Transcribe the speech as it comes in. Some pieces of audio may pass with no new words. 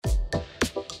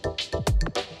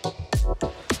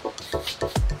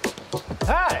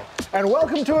and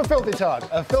welcome to A Filthy Talk,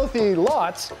 a Filthy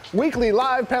Lots weekly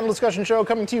live panel discussion show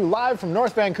coming to you live from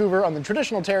North Vancouver on the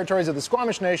traditional territories of the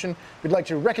Squamish Nation. We'd like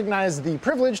to recognize the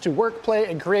privilege to work, play,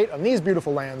 and create on these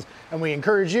beautiful lands, and we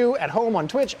encourage you at home on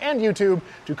Twitch and YouTube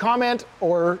to comment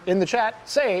or in the chat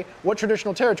say what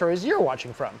traditional territories you're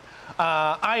watching from.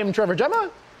 I am Trevor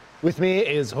Gemma. With me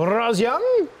is Roz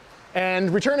Young,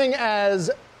 and returning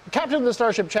as captain of the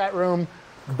Starship chat room,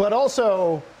 but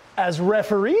also as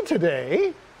referee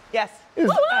today. Yes. Is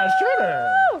Ash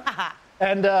Turner.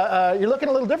 And you're looking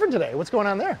a little different today. What's going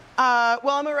on there? Well,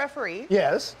 I'm a referee.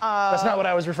 Yes. That's not what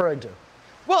I was referring to.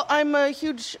 Well, I'm a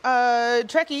huge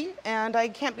Trekkie, and I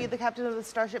can't be the captain of the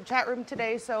Starship chat room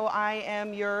today, so I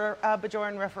am your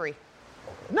Bajoran referee.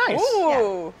 Nice.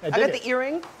 Ooh. Yeah. I got the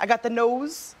earring. I got the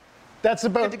nose. That's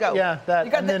about good to go. Yeah, that.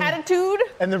 You got the attitude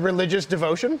and the religious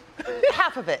devotion.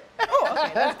 Half of it. Oh,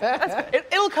 okay. That's good.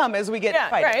 It'll come as we get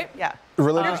fighting. Right. Yeah.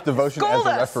 Religious devotion as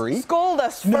a referee? Scold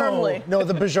us firmly. No,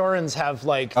 the Bajorans have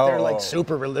they're like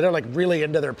super. They're like really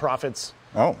into their prophets.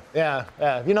 Oh. Yeah.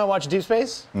 You not watch Deep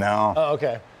Space? No. Oh,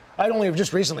 okay. I only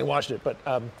just recently watched it, but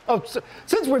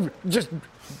since we've just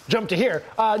jumped to here,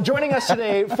 joining us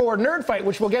today for Nerd Fight,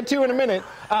 which we'll get to in a minute,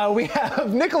 we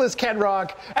have Nicholas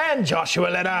Kedrock and Joshua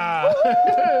Lenner.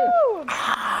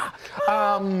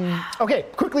 Okay,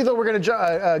 quickly though, we're going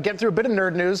to get through a bit of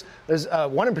nerd news. There's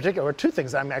one in particular, or two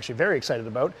things that I'm actually very excited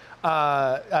about.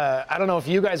 I don't know if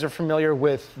you guys are familiar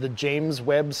with the James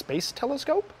Webb Space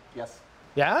Telescope. Yes.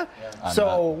 Yeah?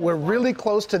 So we're really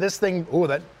close to this thing. Oh,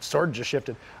 that sword just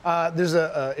shifted. There's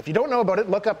if you don't know about it,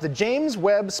 look up the James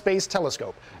Webb Space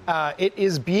Telescope. It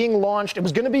is being launched. It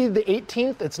was going to be the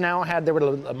 18th. It's now there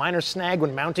was a minor snag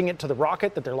when mounting it to the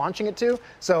rocket that they're launching it to.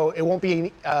 So it won't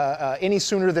be any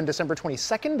sooner than December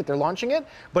 22nd that they're launching it.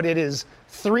 But it is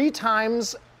 3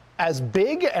 times as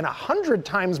big and 100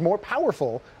 times more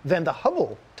powerful than the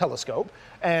Hubble telescope.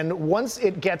 And once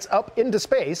it gets up into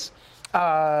space,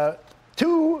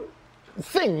 2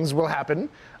 things will happen.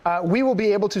 We will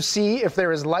be able to see if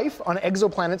there is life on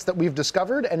exoplanets that we've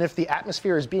discovered and if the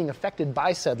atmosphere is being affected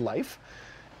by said life.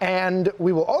 And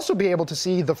we will also be able to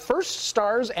see the first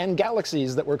stars and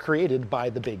galaxies that were created by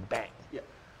the Big Bang. Yeah,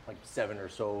 like 7 or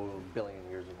so billion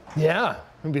years ago. Yeah,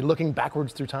 we'll be looking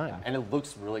backwards through time. And it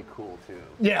looks really cool, too.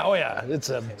 Yeah, oh yeah. It's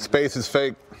Space is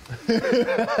fake.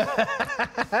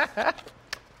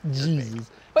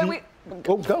 Jesus. But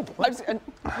Go. well,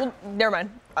 never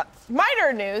mind.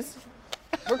 Minor news.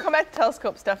 We're coming back to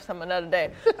telescope stuff some another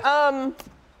day. Minor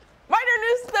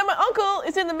news is that my uncle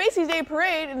is in the Macy's Day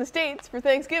Parade in the States for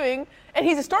Thanksgiving, and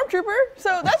he's a stormtrooper,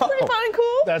 so that's pretty fun and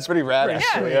cool. That's pretty rad.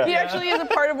 Yeah, he actually is a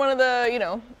part of one of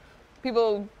the,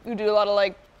 people who do a lot of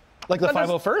Like the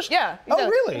 501st? Yeah. Oh,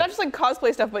 really? Not just like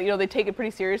cosplay stuff, but they take it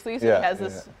pretty seriously. So he has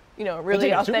this,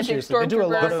 really authentic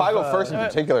stormtrooper. The 501st in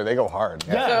particular, they go hard.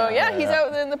 So he's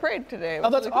out in the parade today. Oh,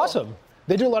 that's really cool. awesome.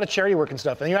 They do a lot of charity work and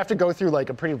stuff, and you have to go through like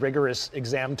a pretty rigorous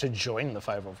exam to join the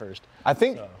 501st. I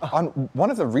think on one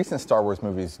of the recent Star Wars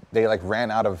movies, they ran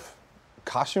out of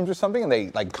costumes or something, and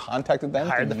they contacted them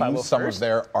Hired to the use some 501st? of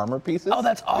their armor pieces. Oh,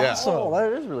 that's awesome. Oh,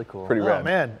 that is really cool. Pretty rad. Oh,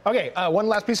 man. Okay, one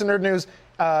last piece of nerd news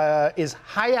is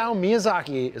Hayao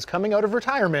Miyazaki is coming out of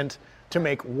retirement to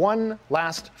make one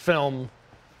last film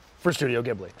for Studio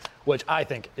Ghibli, which I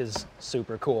think is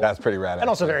super cool. That's pretty rad. And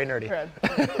also very nerdy.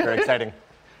 Very exciting.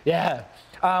 Yeah.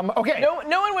 Okay.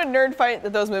 No one would nerd fight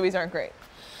that those movies aren't great.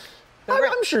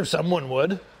 I'm sure someone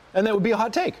would, and that would be a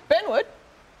hot take. Ben would.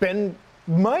 Ben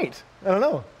might. I don't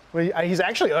know. He's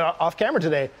actually off camera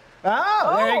today.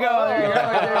 Oh, there you go. There you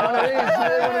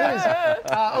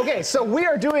go. Okay, so we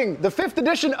are doing the 5th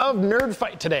edition of Nerd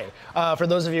Fight today. For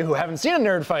those of you who haven't seen a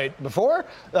Nerd Fight before,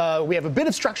 we have a bit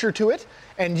of structure to it,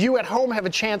 and you at home have a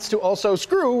chance to also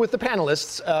screw with the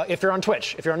panelists if you're on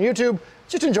Twitch. If you're on YouTube,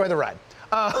 just enjoy the ride.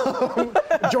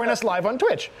 Join us live on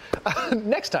Twitch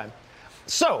next time.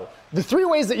 So, the 3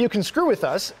 ways that you can screw with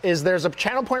us is there's a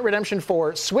channel point redemption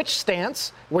for Switch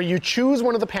Stance, where you choose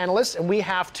one of the panelists, and we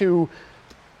have to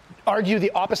argue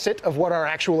the opposite of what our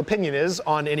actual opinion is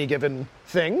on any given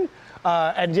thing.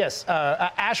 And yes,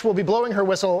 Ash will be blowing her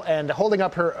whistle and holding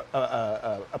up her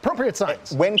appropriate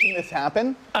signs. When can this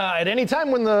happen? At any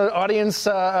time when the audience...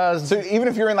 So even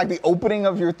if you're in the opening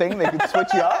of your thing, they could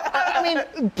switch you up? I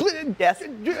mean,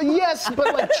 yes,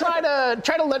 but try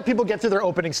to let people get through their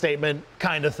opening statement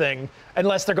kind of thing,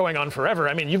 unless they're going on forever.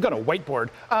 I mean, you've got a whiteboard.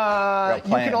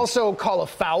 You can also call a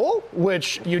foul,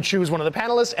 which you choose one of the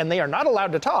panelists, and they are not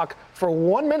allowed to talk for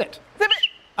 1 minute.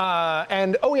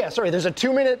 There's a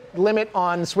 2-minute limit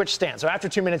on Switch Stance. So after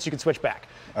 2 minutes, you can switch back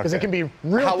because it can be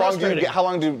really frustrating. How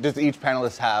long does each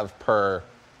panelist have per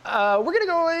We're gonna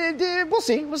go. We'll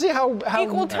see. We'll see how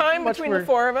Equal time much between the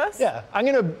four of us? Yeah, I'm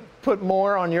gonna put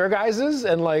more on your guys's,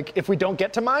 and like if we don't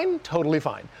get to mine, totally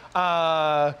fine.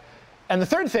 And the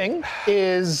third thing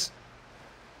is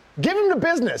give him the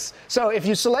business. So if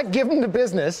you select give him the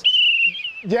business,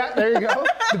 yeah, there you go,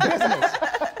 the business.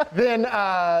 Then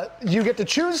you get to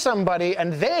choose somebody,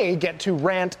 and they get to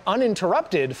rant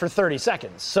uninterrupted for 30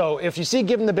 seconds. So if you see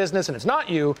give him the business and it's not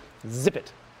you, zip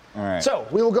it. All right. So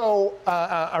we will go.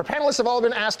 Our panelists have all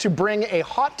been asked to bring a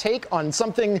hot take on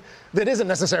something that isn't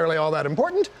necessarily all that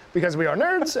important because we are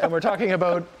nerds and we're talking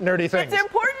about nerdy things. It's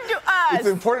important to us. It's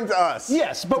important to us.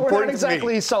 Yes, but It's we're not important to me.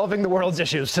 exactly solving the world's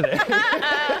issues today.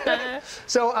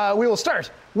 So we will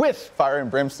start with Fire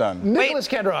and brimstone. Nicholas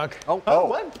Kedrock. Oh.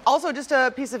 What? Also, just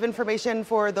a piece of information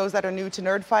for those that are new to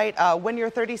Nerd Fight. When your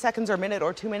 30 seconds or minute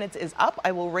or 2 minutes is up,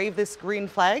 I will wave this green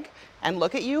flag and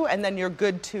look at you, and then you're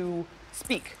good to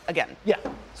speak again. Yeah.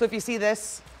 So if you see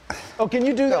this, Oh, can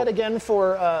you do Go. that again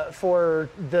for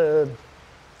the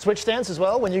switch stance as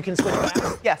well when you can switch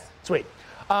back? yes. Sweet.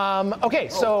 Okay,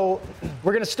 so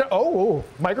we're gonna start. Oh,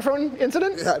 microphone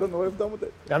incident? I don't know what I've done with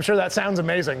it. I'm sure that sounds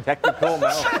amazing. Technical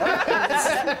now.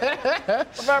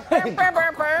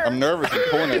 I'm nervous. I'm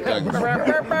pulling that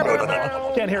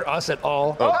thing. Can't hear us at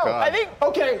all. Oh, God. I think.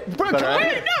 Okay, come all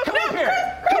right? here. Come up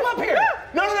here. Come up here.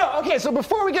 No. Okay, so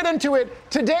before we get into it,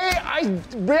 today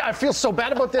I feel so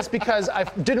bad about this because I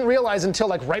didn't realize until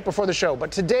like right before the show,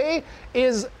 but today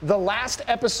is the last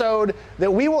episode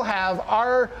that we will have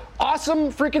our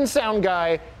awesome freaking sound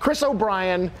guy, Chris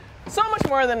O'Brien. So much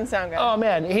more than a sound guy. Oh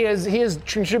man, he has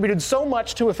contributed so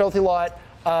much to A Filthy Lot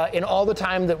in all the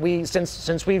time that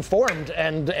since we formed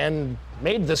and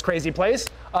made this crazy place.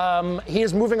 He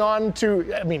is moving on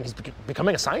to, I mean, he's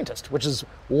becoming a scientist, which is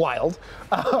wild,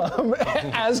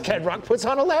 as Kedrock puts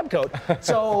on a lab coat.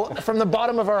 So from the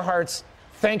bottom of our hearts,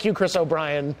 thank you, Chris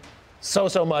O'Brien, so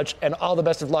much, and all the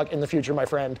best of luck in the future, my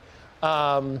friend.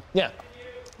 Yeah.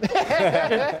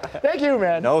 Thank you,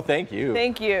 man. No, thank you.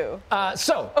 Thank you.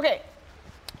 So, Okay.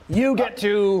 you get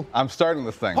to I'm starting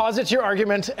this thing. posit your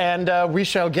argument, and we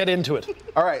shall get into it.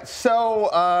 All right, so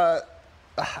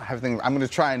I have things I'm going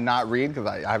to try and not read because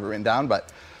I have it written down,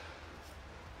 but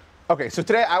okay. So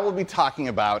today I will be talking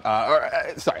about.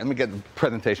 Sorry, let me get the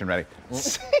presentation ready.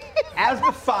 as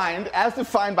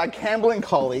defined by Campbell and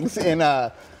colleagues in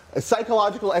a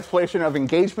psychological exploration of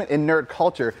engagement in nerd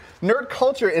culture. Nerd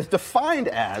culture is defined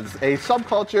as a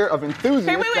subculture of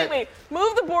enthusiasts. Hey, wait.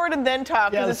 Move the board and then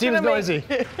talk. Yeah, 'cause it it's seems gonna noisy.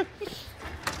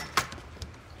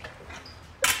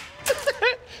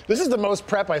 This is the most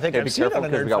prep I think Okay, I've be seen careful on a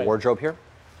because nerd we got fight. wardrobe here.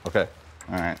 Okay.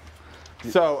 All right.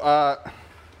 So,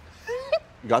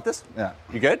 You got this? yeah.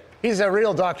 You good? He's a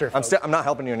real doctor. folks. I'm not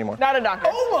helping you anymore. Not a doctor.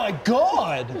 Oh my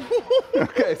God!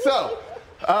 Okay. So,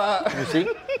 You see?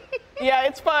 Yeah,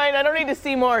 it's fine. I don't need to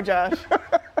see more, Josh.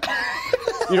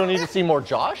 You don't need to see more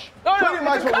Josh? No, Pretty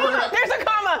much there's a what we're comma. gonna- There's a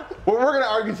comma. what we're going to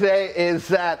argue today is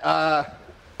that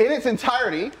in its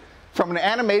entirety, from an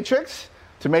Animatrix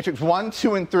to Matrix 1,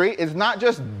 2, and 3, is not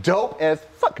just dope as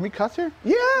fuck. Can we cuss here?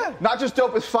 Yeah. Not just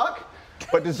dope as fuck,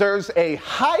 but deserves a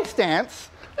high stance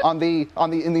in the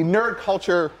nerd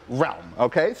culture realm.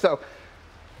 Okay, so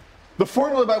the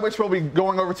formula by which we'll be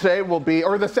going over today will be,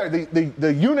 or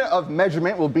the unit of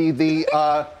measurement will be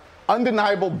the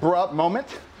undeniable bruh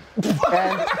moment,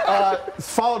 and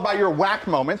followed by your whack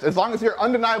moments. As long as your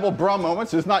undeniable bruh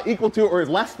moments is not equal to or is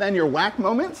less than your whack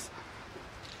moments,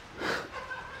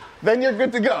 then you're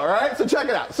good to go, all right? So check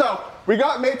it out. So we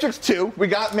got Matrix 2, we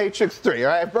got Matrix 3, all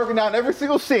right? I've broken down every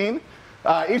single scene.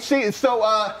 Each scene is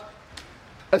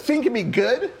a scene can be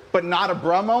good, but not a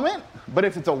bruh moment. But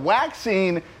if it's a whack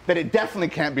scene, then it definitely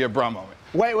can't be a bruh moment.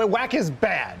 Wait, whack is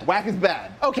bad. Whack is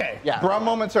bad. Okay. Yeah. Bruh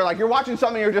moments are like you're watching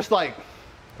something, you're just like,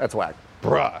 That's whack.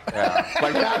 bruh.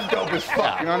 Like that's dope as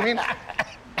fuck. You know what I mean?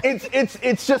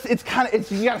 It's kind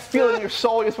of you gotta feel it in your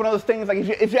soul. It's one of those things like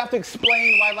if you have to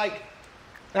explain why like.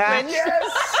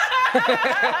 Yes.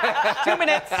 2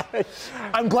 minutes.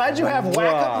 I'm glad you have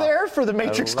whack up there for the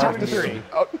Matrix 2 and 3.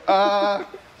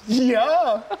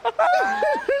 Yeah.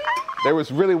 There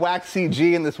was really whack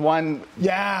CG in this one.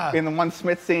 Yeah. In the one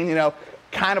Smith scene, you know,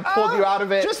 kind of pulled you out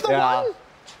of it. Just the Yeah. one.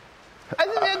 I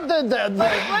think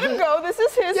Let him go. This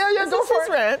is his. Yeah, this go is for his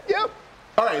it. rant. Yep.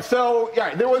 All right, so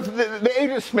there was the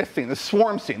Agent Smith scene, the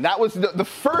swarm scene. That was the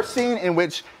first scene in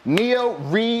which Neo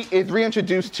is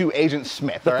reintroduced to Agent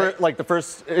Smith. All right? Like the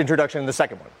first introduction in the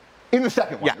second one. In the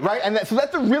second one, Yeah. right? And so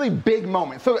that's a really big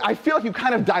moment. So I feel like you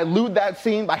kind of dilute that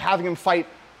scene by having him fight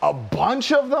a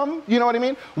bunch of them. You know what I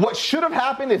mean? What should have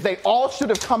happened is they all should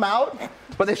have come out,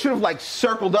 but they should have like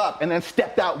circled up and then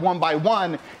stepped out one by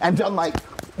one and done like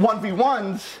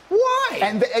 1v1s. Why?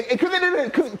 And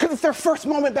because it's their first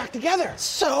moment back together.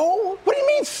 So? What do you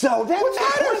mean so? That What's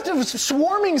the matters. point of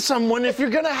swarming someone if you're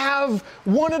going to have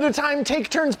one at a time take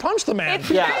turns punch the man? It's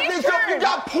Yeah. Faye's So turn. you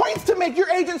got points to make. You're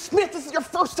Agent Smith. This is your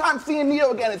first time seeing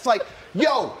Neo again. It's like,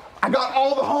 yo, I got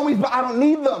all the homies, but I don't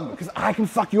need them because I can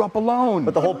fuck you up alone.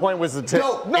 But the whole point was to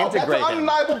no, that's an integrate them.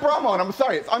 undeniable promo, and I'm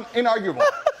sorry, it's inarguable.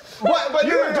 but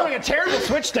You were doing a terrible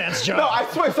switch stance, Joe. No, I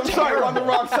switched. I'm sorry, we're on the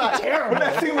wrong side. Terrible. But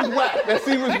that scene was whack. That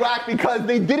scene was whack because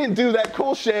they didn't do that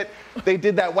cool shit. They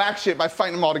did that whack shit by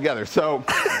fighting them all together. So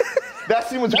that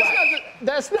scene was whack.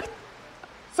 That's not.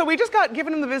 So we just got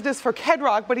given him the business for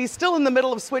Kedrock, but he's still in the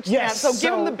middle of switch Yes, stance. So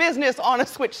give him so- the business on a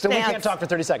switch So stance. we can't talk for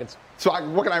 30 seconds. So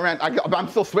what can I rant? I'm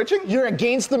still switching? You're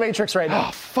against the Matrix right now.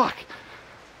 Oh, fuck.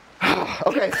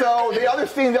 Okay, so the other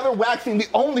scene, the other whack scene, the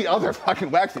only other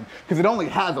fucking whack scene, because it only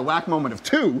has a whack moment of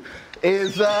 2,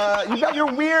 is you got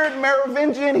your weird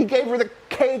Merovingian. He gave her the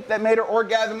cake that made her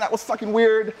orgasm. That was fucking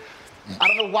weird. I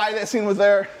don't know why that scene was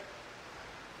there.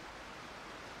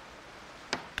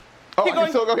 Oh, Keep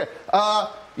going. okay.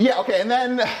 Yeah, okay, and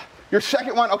then your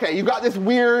second one, okay, you got this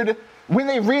weird, when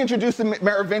they reintroduced the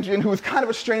Merovingian, who was kind of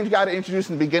a strange guy to introduce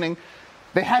in the beginning,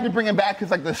 they had to bring him back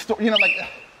because, like, the story,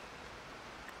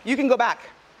 You can go back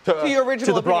to your original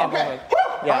to the bra opinion. moment.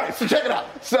 Yeah. All right, so check it out.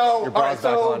 So, all right, bra's back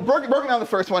so on. broken down the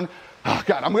first one. Oh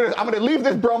God, I'm gonna leave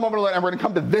this bro moment alone, and we're gonna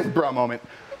come to this bro moment.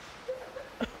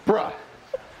 Bruh,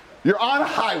 you're on a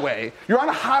highway. You're on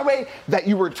a highway that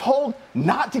you were told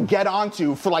not to get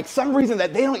onto for like some reason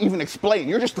that they don't even explain.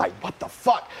 You're just like, what the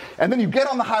fuck? And then you get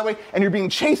on the highway and you're being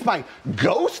chased by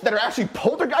ghosts that are actually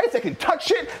poltergeists that can touch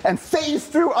shit and phase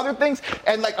through other things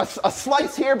and like a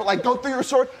slice here, but like go through your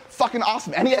sword. Fucking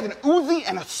awesome. And he has an Uzi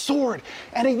and a sword,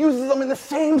 and he uses them in the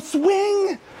same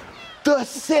swing. The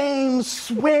same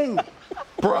swing.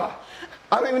 Bruh.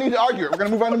 I don't even need to argue it. We're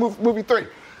gonna move on to movie 3.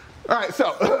 All right,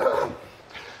 so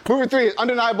movie 3 is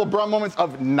undeniable bruh moments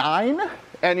of 9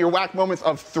 and your whack moments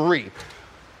of 3. It's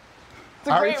I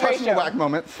a already great touched on the ratio. whack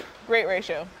moments. Great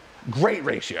ratio. Great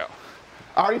ratio.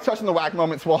 I already touched on the whack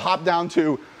moments. We'll hop down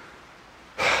to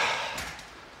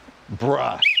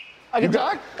bruh. I can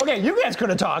talk? Okay, you guys could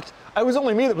have talked. It was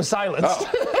only me that was silenced.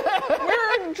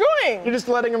 We're enjoying. You're just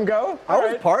letting him go? I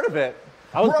was part of it.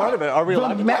 I was Bruh, part of it. Are we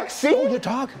allowed the to mech talk? scene? You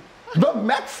talk. The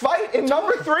mech fight in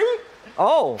number 3?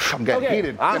 Oh. I'm getting Okay,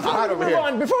 heated. It's hot over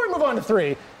here. before we move on to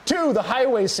 3, 2, the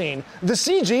highway scene. The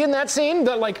CG in that scene,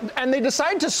 and they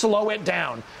decide to slow it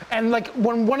down. And like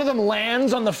when one of them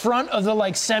lands on the front of the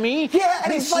like semi, Yeah,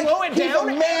 and they he's slow like, it he's down.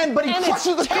 a man, but he and crushes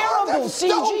it's the car. terrible That's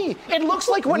CG. It looks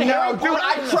like when No, Harry dude, Potter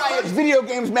I in the cry at first- video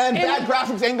games, man. In- Bad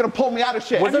graphics ain't gonna pull me out of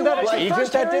shit. Wasn't that an watched the agent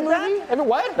first that Harry did that? movie? I mean,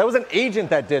 what? That was an agent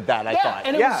that did that, I thought.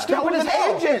 And it was stupid that was as an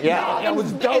hell. agent. Yeah. That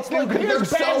was dope. It's like, because here's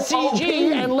they're bad so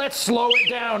CG, OP. and let's slow it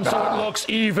down so it looks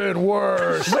even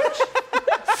worse.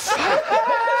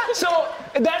 So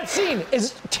that scene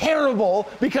is terrible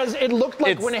because it looked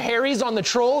like It's- when Harry's on the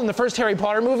troll in the first Harry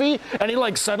Potter movie, and he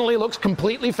like suddenly looks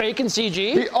completely fake in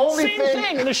CG. The only Same thing-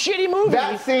 thing in a shitty movie.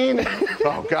 That scene,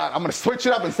 oh God, I'm gonna switch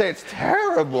it up and say it's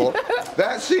terrible.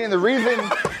 That scene, the reason,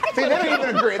 see, they don't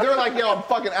even agree. They're like, yo, I'm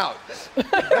fucking out.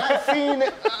 That scene,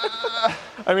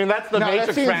 I mean, that's the no, that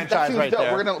Matrix scene's franchise right dope.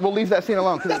 there. We'll leave that scene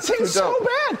alone. 'Cause That it's too scene's so dope.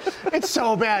 bad. It's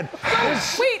so bad.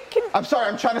 Wait, I'm sorry,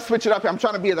 I'm trying to switch it up. I'm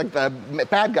trying to be like the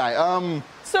bad guy.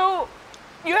 so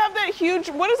you have that huge,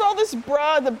 what is all this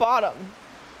bra at the bottom?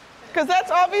 Because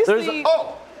that's obviously,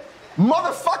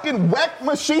 Motherfucking wreck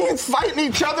machines fighting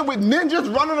each other with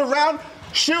ninjas running around,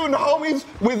 shooting homies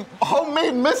with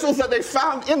homemade missiles that they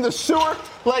found in the sewer,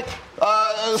 like,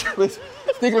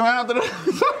 sneaking around after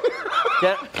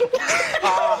Get,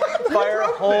 fire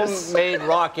homemade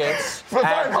rockets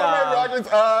homemade rockets.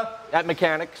 at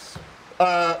mechanics.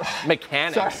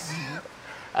 Mechanics.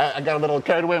 I got a little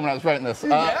carried away when I was writing this.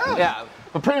 Yeah.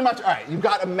 But pretty much, all right, you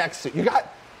got a mech suit.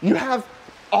 You have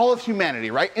all of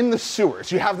humanity, right, in the sewers.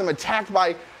 You have them attacked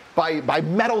by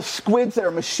metal squids that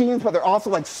are machines, but they're also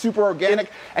like super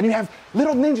organic. And you have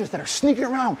little ninjas that are sneaking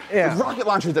around with rocket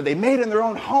launchers that they made in their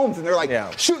own homes, and they're like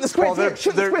shooting the squids here,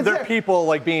 shooting the squids they're there. people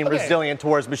like being resilient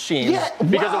towards machines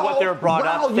because of what they were brought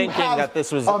up you thinking have that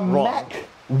this was a wrong. mech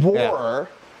war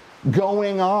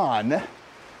going on.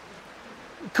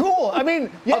 Cool. I mean,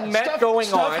 yeah, A mech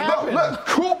going on. happened. Look,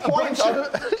 cool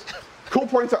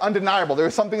points are undeniable. There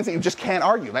are some things that you just can't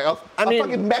argue. Like a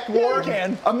fucking mech war. you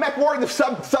can. A mech war in the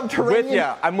subterranean. With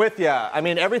ya, I'm with ya. I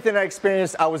mean, everything I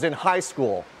experienced, I was in high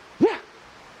school, Yeah.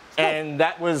 and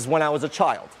that was when I was a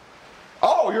child.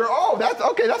 That's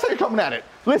okay. That's how you're coming at it.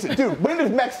 Listen, dude, when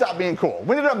did mech stop being cool?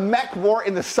 When did a mech war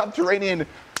in the subterranean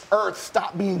Earth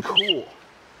stop being cool?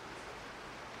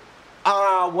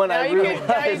 When Now I you can-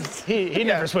 realized. He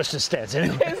never switched his stance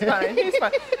anyway. He's fine. He's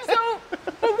fine. So,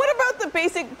 but what about the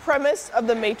basic premise of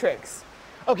The Matrix?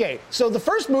 Okay, so the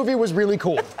first movie was really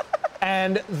cool,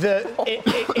 and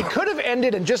it could have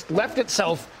ended and just left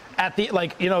itself at the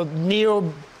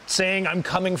Neo saying I'm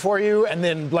coming for you, and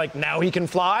then now he can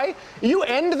fly. You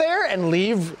end there and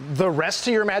leave the rest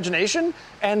to your imagination,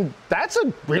 and that's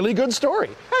a really good story.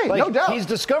 Hey, no doubt. He's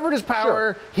discovered his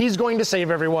power. Sure. He's going to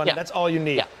save everyone. Yeah. That's all you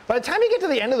need. Yeah. By the time you get to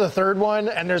the end of the third one,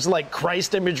 and there's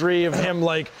Christ imagery of him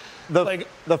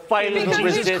The fight is Because-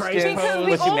 resistance because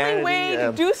with the only humanity. way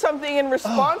to do something in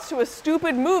response to a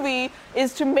stupid movie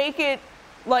is to make it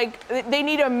they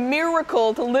need a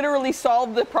miracle to literally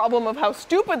solve the problem of how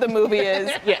stupid the movie is.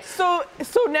 Yes. So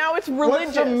now it's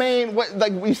religious. What's the main?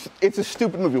 It's a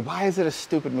stupid movie. Why is it a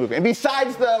stupid movie? And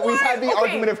besides we've had the Okay,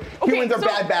 argument of humans are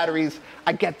bad batteries.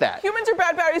 I get that. Humans are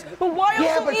bad batteries, but why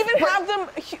Yeah, also have them?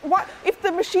 Why, if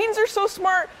the machines are so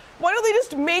smart, why don't they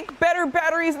just make better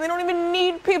batteries and they don't even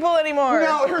need people anymore?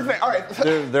 No, here's the thing. All right.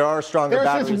 There are stronger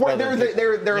batteries.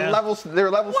 There are levels. There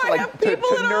are levels Why to have to people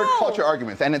at nerd all? culture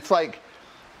arguments, and it's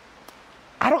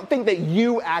I don't think that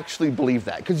you actually believe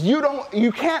that because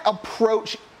you can't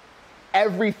approach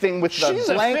everything with the She's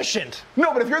blank. efficient.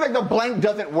 No, but if you're the blank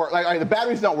doesn't work, the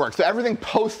batteries don't work, so everything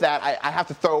post that I have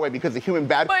to throw away because the human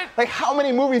battery. But- How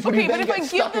many movies would Okay, you but then if get I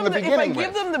stuck in give the them if I beginning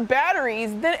give with? them the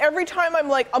batteries, then every time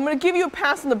I'm I'm going to give you a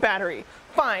pass on the battery.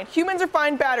 Fine, humans are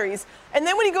fine batteries. And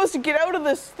then when he goes to get out of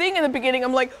this thing in the beginning,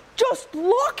 I'm just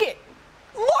lock it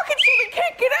so they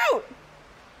can't get out.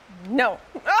 No.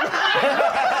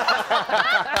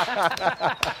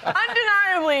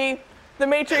 Undeniably, The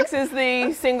Matrix is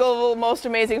the single most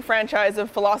amazing franchise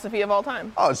of philosophy of all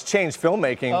time. Oh, it's changed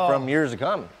filmmaking from years to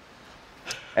come.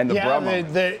 And the bra Yeah,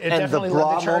 moment. it And the definitely led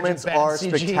bra the charge of moments bad are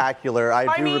CG. spectacular.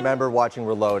 I do mean, remember watching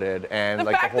Reloaded and The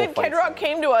the fact whole that fight Kedrock scene.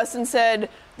 came to us and said,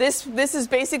 this is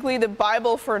basically the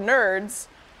Bible for nerds,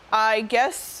 I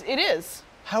guess it is,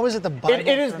 How is it the Bible? It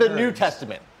is for the nerds? New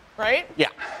Testament. right? Yeah.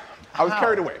 I was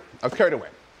carried away.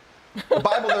 The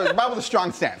Bible's a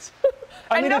strong stance.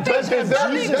 And nothing, does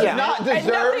not and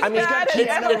deserve. nothing bad has It's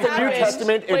ever the New happened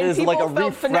Testament. It when is like a people felt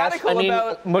refresh. fanatical I mean,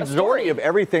 about a majority story. of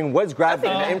everything was grabbed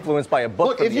and influenced by a book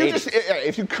Look, from if the you 80s.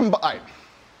 if you combine,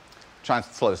 trying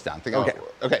to slow this down.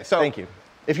 Okay. So Thank you.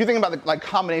 If you think about the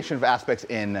combination of aspects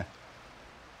in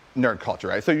nerd culture,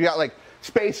 right? So you got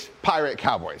space pirate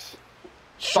cowboys,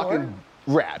 fucking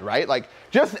rad, right?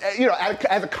 Just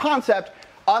as a concept,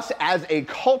 us as a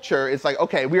culture, it's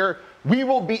okay, we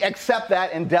will accept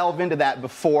that and delve into that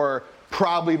before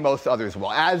probably most others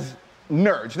will. As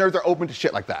nerds are open to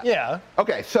shit like that. Yeah.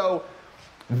 Okay, so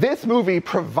this movie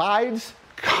provides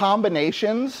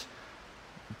combinations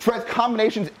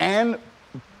and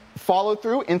follow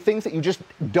through in things that you just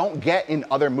don't get in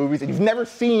other movies that you've never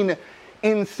seen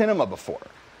in cinema before.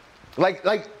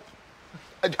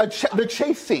 The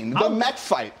chase scene, the mech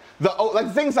fight,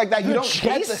 things like that. You don't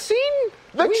get chase scene?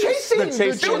 The chase scene. The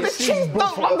chase Dude, scene.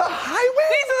 on the highway.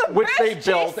 These are the Which best they chase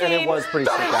built, and it scenes was pretty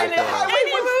in spectacular.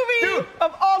 any movie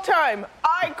of all time.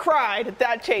 I cried at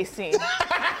that chase scene.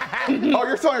 Oh,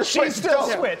 you're throwing your She's still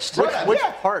switched. Which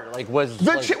part was The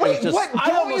like, cha- it was wait, just what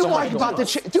don't you like about the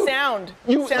chase? Dude, Sound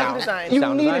design. You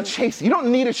Sound need design? a chase scene. You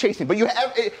don't need a chase scene, but you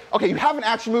have you have an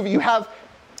action movie. You have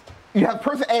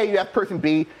person A, you have person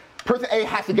B. Person A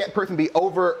has to get person B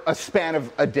over a span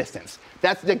of a distance.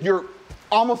 That's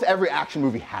almost every action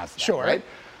movie has that, Sure. right?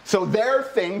 So their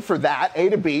thing for that, A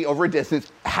to B over a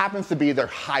distance, happens to be their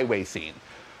highway scene,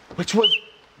 which was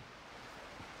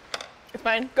It's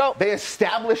fine. Go. they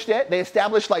established it. They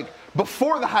established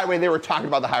before the highway, they were talking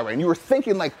about the highway, and you were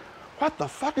thinking what the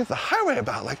fuck is the highway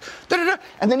about? Da-da-da.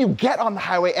 And then you get on the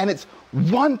highway, and it's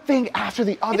one thing after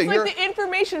the other. It's like the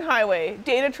information highway.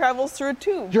 Data travels through a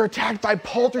tube. You're attacked by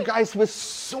poltergeists with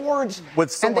swords.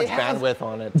 With so and they much have bandwidth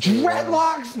on it.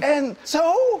 Dreadlocks, and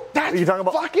so that's Are you talking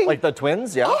about fucking the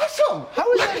twins? Yeah. awesome.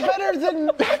 How is that better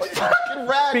than? That's fucking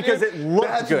rad. Because dude. it looked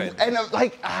That's- good. And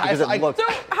Because it looked- So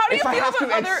how do you if I feel have about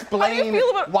to other? How do explain you feel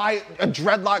about? why a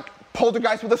dreadlock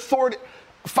poltergeist with a sword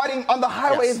fighting on the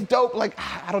highway Yes. is dope,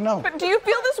 I don't know. But do you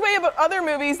feel this way about other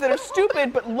movies that are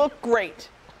stupid but look great?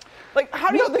 How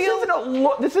do you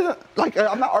feel? This isn't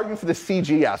I'm not arguing for the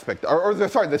CG aspect or the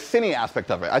cine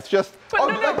aspect of it. It's just. But I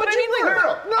mean,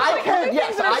 I can. other Yes,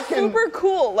 things that are I can. super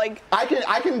cool.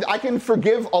 I can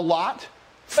forgive a lot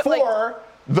But, for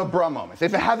the bruh moments.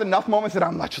 If it has enough moments that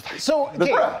I'm not just So, okay,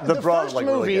 the the bra, first really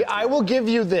movie, gets me. I will give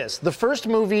you this. The first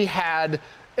movie had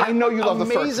I know you love the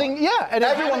first amazing, one. yeah. And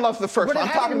everyone loves the first one. I'm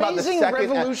talking about the second.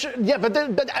 Revolution. Yeah, but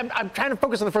I'm trying to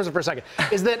focus on the first one for a second.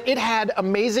 Is that it had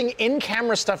amazing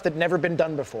in-camera stuff that never been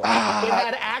done before. It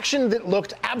had action that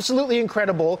looked absolutely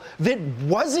incredible. That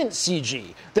wasn't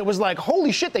CG. That was like,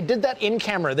 holy shit, they did that in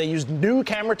camera. They used new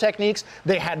camera techniques.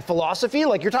 They had philosophy.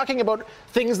 Like you're talking about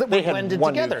things that were blended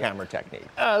together. They had one new camera technique.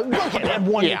 Okay, they had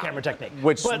one new camera technique,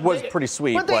 which was pretty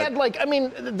sweet. But they had like, I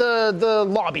mean, the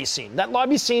lobby scene. That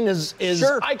lobby scene is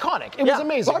iconic. It was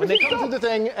amazing. When they come through the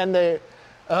thing and they,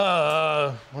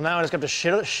 well, now I just got to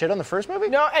shit on the first movie?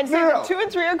 No, and so 2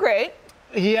 and 3 are great.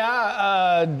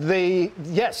 Yeah,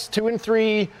 2 and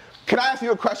 3. Can I ask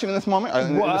you a question in this moment?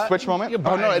 In the Switch moment?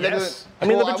 Yes. I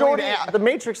mean, the majority, the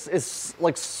Matrix is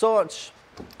like such,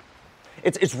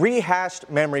 it's rehashed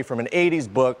memory from an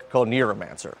 80s book called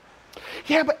Neuromancer.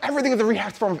 Yeah, but everything is a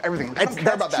rehashed form of everything. I don't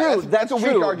care about true. that. That's a weak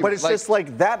argument. But it's just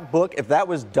like that book, if that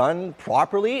was done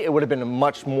properly, it would have been a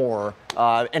much more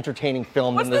entertaining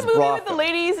film What's than this the movie broth. with the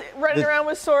ladies running around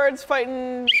with swords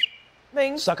fighting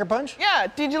things? Sucker Punch? Yeah.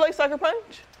 Did you like Sucker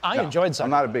Punch? I enjoyed Sucker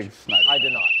I'm not a big Snyder. I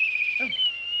did not.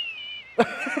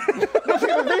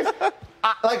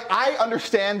 I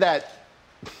understand that.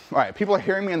 All right, people are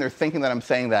hearing me and they're thinking that I'm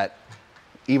saying that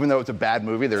even though it's a bad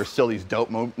movie, there are still these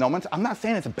dope moments. I'm not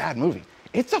saying it's a bad movie.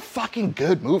 It's a fucking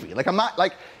good movie. Like I'm not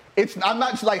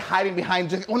just like hiding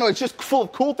behind. It's just full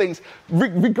of cool things.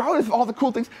 Regardless of all the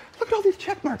cool things, look at all these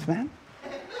check marks, man.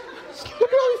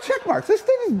 Look at all these check marks. This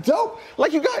thing is dope.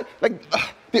 Like you got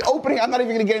the opening. I'm not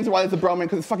even gonna get into why it's a bromance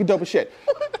because it's fucking dope as shit.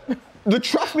 The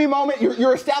trust me moment.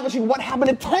 You're establishing what happened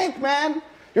to Tank, man.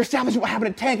 You're establishing what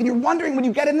happened to Tank, and you're wondering when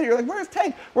you get in there, you're like, where's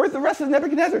Tank? Where's the rest of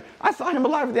Nebuchadnezzar? I saw him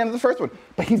alive at the end of the first one,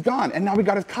 but he's gone, and now we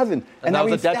got his cousin. And now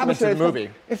we established the movie.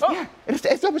 It's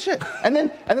dope as shit. And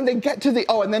then they get to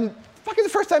and then fucking the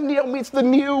first time Neo meets the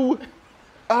new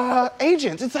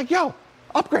agents, it's like, yo,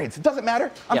 upgrades. It doesn't matter.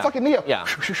 I'm fucking Neo. Yeah.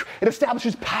 It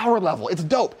establishes power level. It's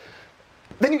dope.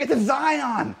 Then you get to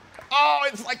Zion. Oh,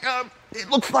 it's like it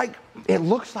looks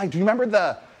like. Do you remember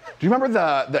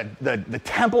the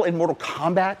temple in Mortal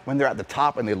Kombat when they're at the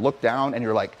top and they look down and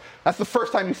you're like, that's the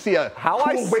first time you see a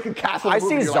wicked castle. I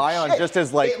see Zion just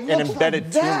as like an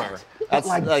embedded tumor. That's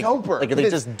like doper. Like they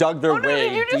just dug their way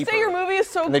Did you just deeper. say your movie is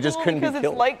so and they just cool couldn't because be it's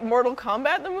killed. like Mortal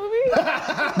Kombat, the movie?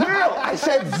 No, I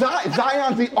said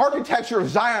Zion. The architecture of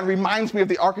Zion reminds me of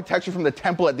the architecture from the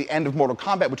temple at the end of Mortal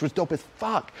Kombat, which was dope as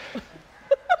fuck.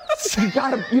 You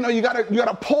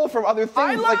gotta pull from other things.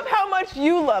 I love how much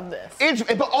you love this.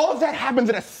 But all of that happens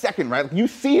in a second, right? Like you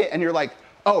see it and you're like,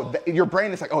 your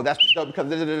brain is like, oh, that's dope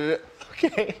because.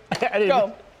 Okay.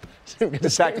 Go.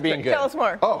 It's back to being good. Tell us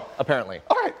more. Oh, apparently.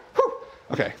 all right. Whew.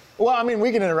 Okay. Well, I mean,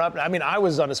 we can interrupt. I mean, I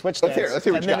was on a Switch dance. Let's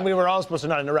hear what and you then got. we were all supposed to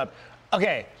not interrupt.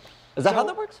 Okay. Is that how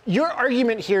that works? Your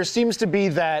argument here seems to be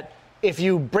that if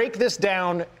you break this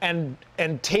down and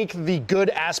take the good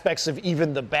aspects of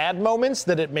even the bad moments,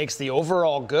 that it makes the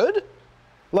overall good?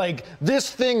 Like,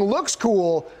 this thing looks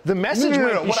cool, the message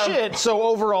might be shit, so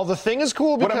overall the thing is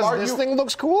cool because this thing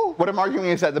looks cool? What I'm arguing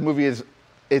is that the movie is,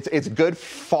 it's good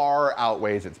far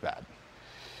outweighs its bad.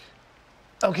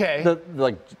 Okay.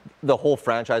 The whole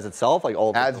franchise itself, like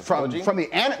all the from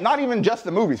the not even just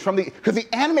the movies, because the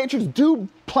animatrix do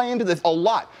play into this a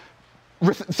lot.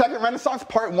 Second Renaissance,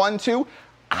 Part 1, 2,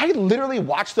 I literally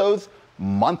watch those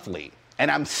monthly,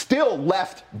 and I'm still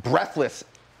left breathless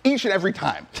each and every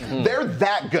time. Mm-hmm. They're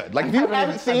that good. Like if you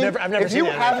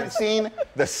haven't seen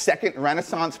the Second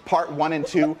Renaissance Part 1 and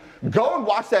 2, go and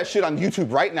watch that shit on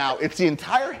YouTube right now. It's the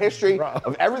entire history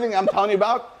of everything I'm telling you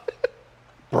about.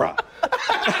 Bruh.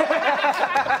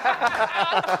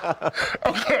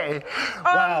 Okay.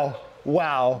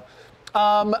 Wow.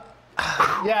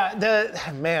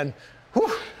 Man.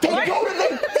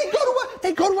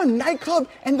 They go to a nightclub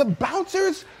and the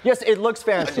bouncers it looks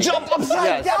fancy. Jump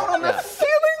upside down on the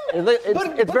ceiling.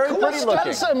 It's very pretty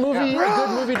looking. Stunts a good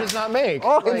movie does not make.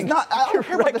 It's not. I don't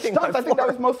care about the stunts. I think that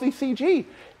was mostly CG.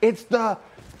 It's the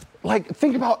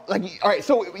think about all right.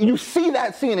 So you see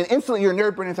that scene and instantly your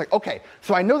nerd brain is like, okay.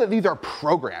 So I know that these are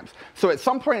programs. So at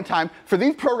some point in time, for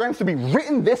these programs to be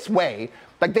written this way,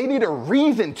 they need a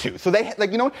reason to. So they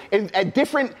at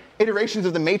different iterations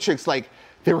of the Matrix,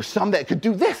 there were some that could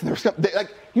do this, and there were some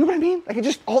you know what I mean? It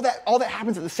just all that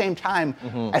happens at the same time.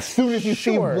 Mm-hmm. As soon as you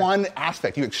see one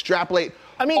aspect, you extrapolate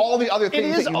all the other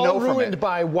things that you know from it. It is all ruined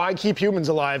by why keep humans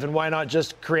alive and why not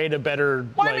just create a better.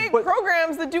 Why make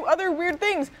programs that do other weird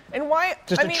things and why?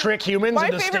 Just to trick humans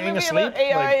into staying asleep. My favorite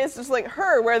movie about AI is just like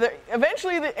Her, where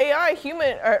eventually the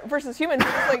AI versus humans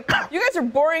is like, you guys are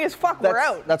boring as fuck. We're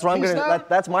out. That's what I'm gonna.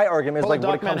 That's my argument. Is what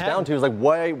it comes down to is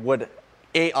why would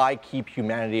AI keep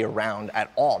humanity around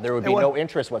at all. There would be no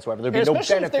interest whatsoever. There would be no benefit.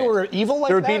 Especially if they were evil like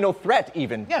that. There would be no threat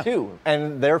even, too.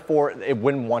 And therefore, it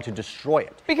wouldn't want to destroy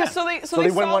it. Because so they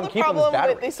wouldn't want to keep them as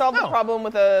batteries. They solved the problem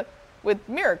with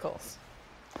miracles.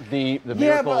 The miracles.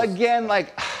 Yeah, but again,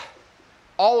 like,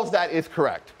 all of that is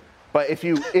correct. But I'm just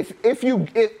thinking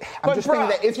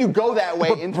that if you go that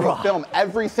way into a film,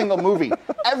 every single movie,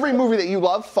 every movie that you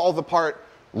love falls apart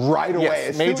right away.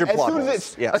 Yes, major plot as soon as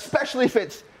holes. it's, especially if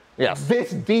it's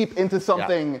this deep into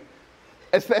something,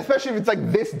 especially if it's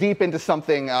like this deep into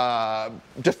something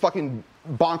just fucking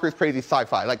bonkers, crazy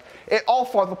sci-fi. Like, it all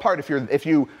falls apart if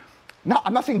you. No,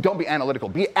 I'm not saying don't be analytical.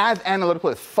 Be as analytical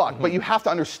as fuck, but you have to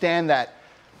understand that.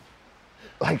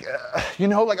 Like,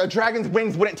 like a dragon's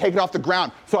wings wouldn't take it off the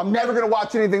ground, so I'm never going to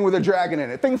watch anything with a dragon in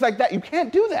it. Things like that. You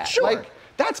can't do that. Sure. Like,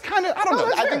 that's kind of, I don't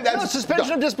know. I think that's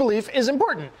suspension of disbelief is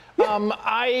important. Yeah.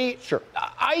 I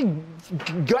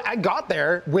got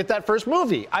there with that first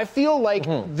movie. I feel like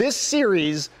this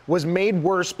series was made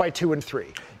worse by 2 and 3.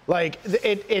 Like,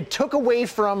 it took away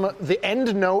from the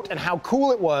end note and how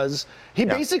cool it was.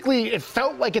 It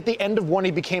felt like at the end of 1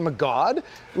 he became a god.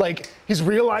 Like, he's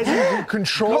realizing he can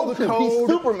control the code. He's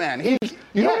Superman. You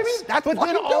know what I mean? But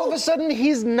then all of a sudden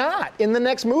he's not. In the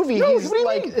next movie, he's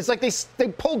like, it's like they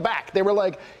pulled back. They were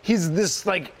like, he's this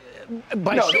like. They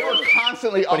were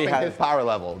constantly upping his power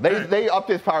level. They upped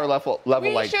his power level.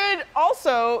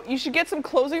 You should get some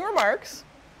closing remarks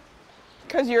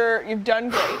because you've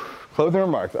done great. Closing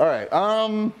remarks. All right.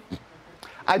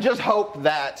 I just hope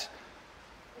that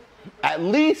at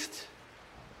least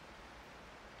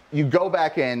you go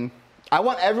back in. I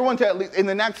want everyone to at least in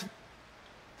the next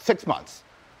 6 months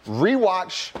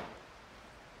rewatch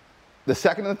the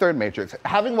second and third Matrix.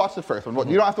 Having watched the first one,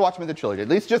 you don't have to watch them in the trilogy. At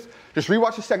least just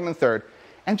rewatch the second and third,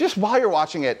 and just while you're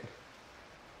watching it,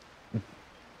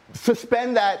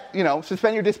 suspend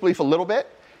your disbelief a little bit,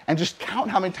 and just count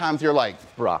how many times you're like,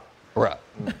 bruh.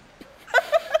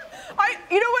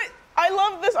 You know what? I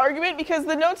love this argument because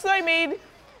the notes that I made,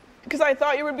 because I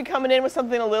thought you would be coming in with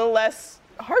something a little less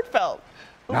heartfelt,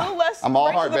 a little less. I'm all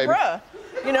right heart, to the baby. bruh,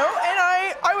 And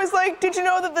I was like, did you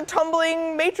know that the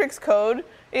tumbling Matrix code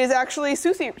is actually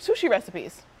sushi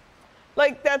recipes?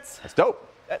 Like that's dope.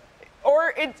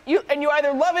 You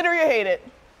either love it or you hate it.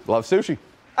 Love sushi.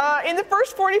 In the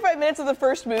first 45 minutes of the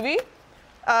first movie,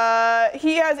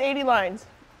 he has 80 lines.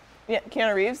 Yeah,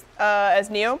 Keanu Reeves as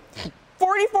Neo.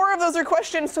 44 of those are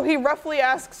questions, so he roughly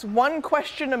asks one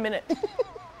question a minute. And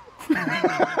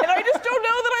I just don't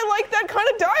know that I like that kind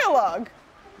of dialogue.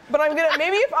 But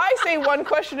maybe if I say one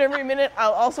question every minute,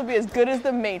 I'll also be as good as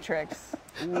the Matrix.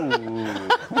 Ooh.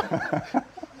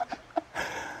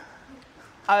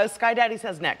 Sky Daddy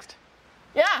says next.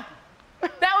 Yeah.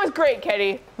 That was great,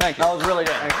 Keddy. Thank you. That was really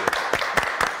good. Thank you.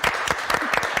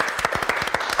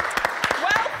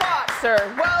 Well fought, sir.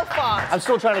 Well fought. I'm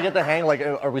still trying to get the hang. Like,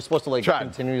 are we supposed to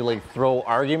continually throw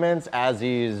arguments as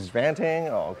he's ranting?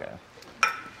 Oh, okay.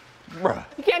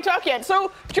 You can't talk yet.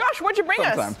 So, Josh, what'd you bring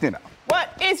us? What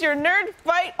is your nerd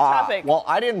fight topic? Well,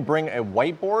 I didn't bring a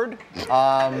whiteboard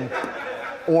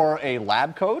or a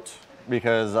lab coat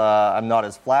because I'm not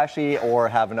as flashy or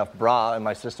have enough bra in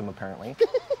my system, apparently.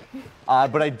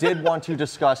 But I did want to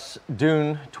discuss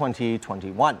Dune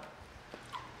 2021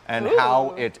 and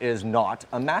how it is not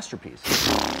a masterpiece.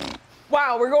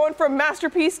 Wow, we're going from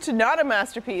masterpiece to not a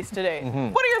masterpiece today.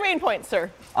 Mm-hmm. What are your main points, sir?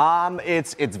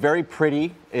 It's very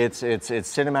pretty. It's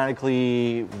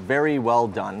cinematically very well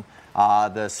done.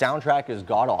 The soundtrack is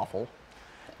god-awful.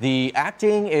 The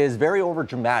acting is very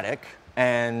overdramatic,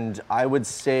 and I would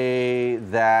say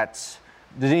that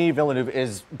Denis Villeneuve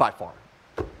is by far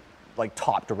like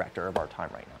top director of our time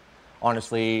right now.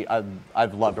 Honestly,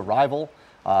 I've loved Arrival,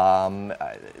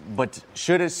 but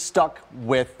should have stuck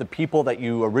with the people that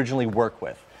you originally work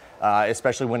with,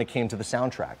 especially when it came to the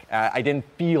soundtrack. I didn't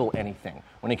feel anything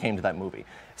when it came to that movie.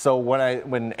 So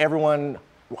when everyone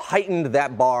heightened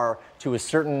that bar to a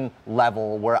certain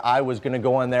level where I was going to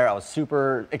go in there, I was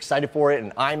super excited for it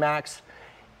in IMAX.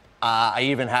 I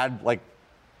even had I'm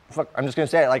just going to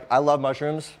say it, I love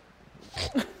mushrooms.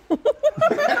 Wait.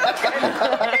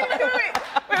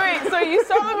 So you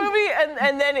saw the movie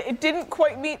and then it didn't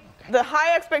quite meet the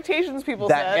high expectations people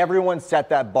that set. Everyone set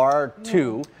that bar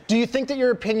to. Do you think that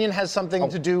your opinion has something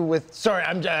to do with? Sorry,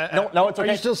 I'm. No, it's okay.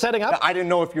 Are you still setting up? I didn't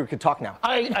know if you could talk now.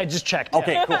 I just checked.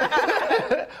 Okay, cool.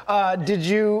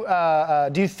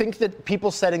 Do you think that people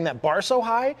setting that bar so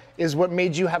high is what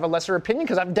made you have a lesser opinion?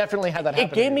 Because I've definitely had that happen.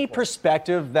 It gave me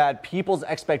perspective that people's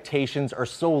expectations are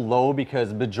so low because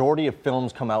the majority of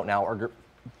films come out now are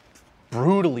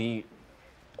brutally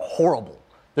horrible.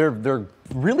 They're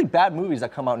really bad movies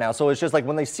that come out now. So it's just like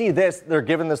when they see this, they're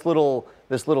given this little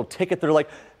this little ticket. They're like,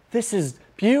 this is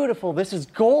beautiful, this is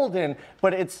golden,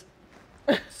 but it's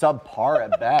subpar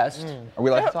at best. Are we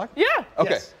allowed to talk? Yeah.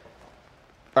 Okay. Yes.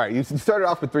 All right, you started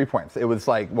off with 3 points. It was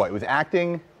like, what? It was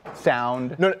acting,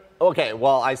 sound. No, okay,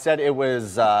 well, I said it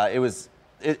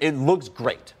looks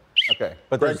great. Okay.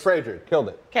 But Greg there's- Fraser killed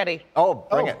it. Kenny. Oh,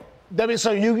 bring it. That means,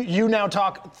 so you now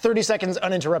talk 30 seconds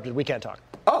uninterrupted. We can't talk.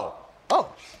 Oh.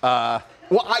 Well,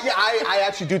 I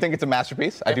actually do think it's a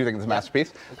masterpiece. I do think it's a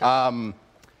masterpiece.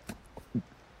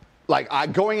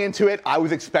 Going into it, I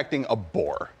was expecting a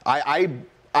bore. I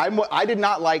did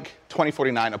not like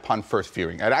 2049 upon first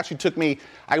viewing. It actually took me.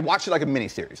 I watched it like a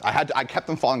miniseries. I kept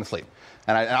them falling asleep,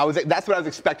 and that's what I was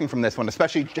expecting from this one,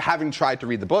 especially having tried to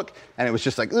read the book, and it was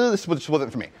just like, this just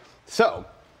wasn't for me. So,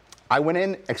 I went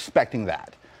in expecting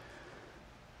that.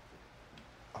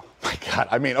 Oh my God!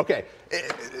 I mean, okay.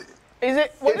 Is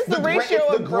it? What is the ratio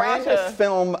it's of the grandest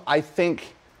film I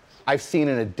think I've seen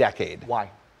in a decade. Why?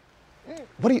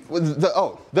 What do you?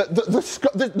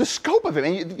 The scope of it.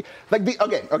 And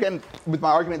again, with my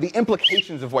argument, the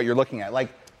implications of what you're looking at. Like,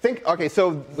 think. Okay,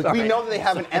 so we know that they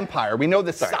have an empire. We know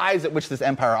the size at which this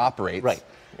empire operates. Right.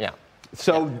 Yeah.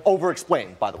 So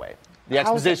Over-explained, by the way. The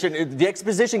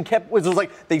exposition was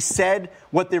like they said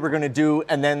what they were going to do,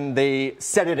 and then they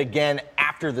said it again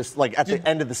after this, like at the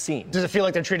end of the scene. Does it feel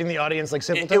like they're treating the audience like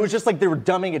simpletons? It was just like they were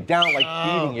dumbing it down, like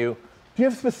feeding you. do you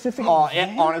have specific?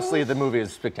 Honestly, the movie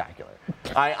is spectacular.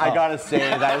 I gotta say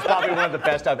that it's probably one of the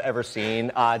best I've ever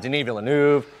seen. Denis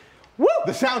Villeneuve. Woo!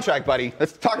 The soundtrack, buddy.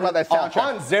 Let's talk about that soundtrack.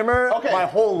 Hans Zimmer. Okay. My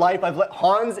whole life,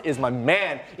 Hans is my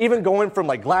man. Even going from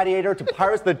like Gladiator to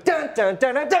Pirates, the dun dun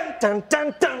dun dun dun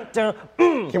dun dun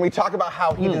dun. Can we talk about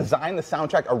how he designed the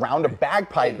soundtrack around a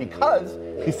bagpipe because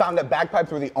he found that bagpipes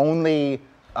were the only.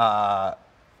 I'm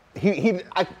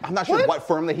not sure what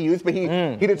firm that he used, but he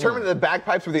determined that the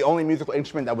bagpipes were the only musical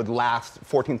instrument that would last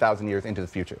 14,000 years into the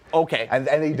future. Okay.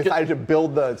 And he decided to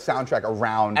build the soundtrack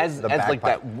around the bagpipe. Like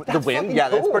that, the wind. Yeah,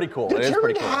 that's pretty cool. It is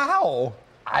pretty cool. How?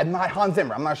 I'm not Hans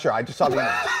Zimmer. I'm not sure. I just saw the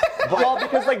image. Well,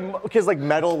 because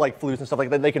metal like flutes and stuff like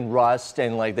that, they can rust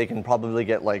and like they can probably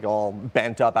get like all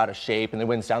bent up out of shape and they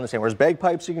wouldn't sound the same. Whereas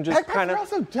bagpipes, you can just kind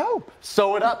Bagpipes are of also dope.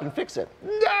 sew it up and fix it.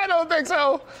 I don't think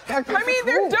so. I mean,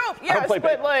 they're dope, yes,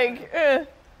 but like,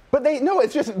 But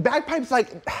it's just bagpipes. Like,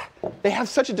 they have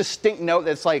such a distinct note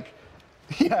that's like.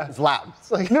 Yeah, it's loud. It's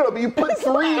like, no, but you put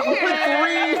three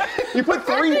bagpipe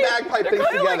things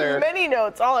together. Like many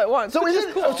notes all at once. So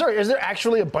is there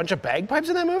actually a bunch of bagpipes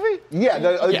in that movie?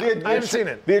 Yeah, I haven't seen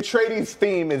it. The Atreides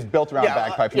theme is built around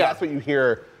bagpipes. yeah. That's what you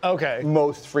hear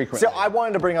most frequently. So I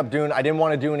wanted to bring up Dune. I didn't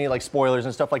want to do any like spoilers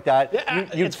and stuff like that. Yeah,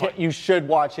 you should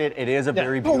watch it. It is a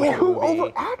very beautiful who movie.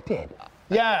 overacted?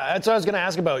 Yeah, that's what I was going to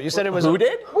ask about. You said it was Who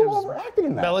did? Who overacted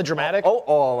in that? melodramatic.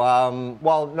 Well,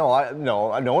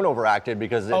 no one overacted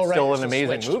because it's still an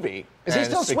amazing switched. movie. Is he and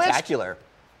still it's switched? spectacular?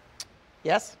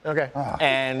 Yes. Okay.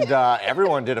 And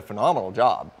everyone did a phenomenal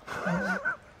job.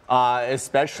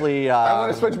 Especially. I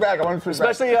want to switch back.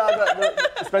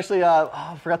 Especially,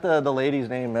 I forgot the lady's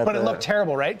name. But it looked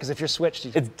terrible, right? Because if you're switched,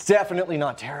 It's definitely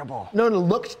not terrible. no, it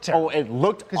looked terrible. Oh, it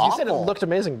looked Because awful. you said it looked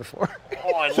amazing before.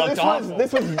 Oh, it So looked awful.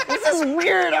 this is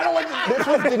weird. I don't like this. This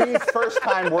was Denis' first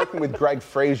time working with Greg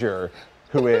Fraser,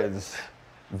 who is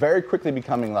very quickly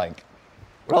becoming like.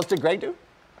 What else did Greg do?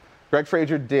 Greg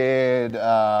Fraser did.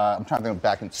 I'm trying to think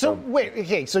back in. So wait,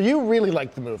 okay. So you really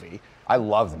liked the movie? I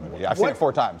love the movie. I've seen it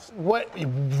 4 times. What?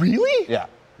 Really? Yeah.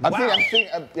 Wow. I'm seeing.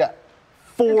 Yeah.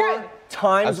 4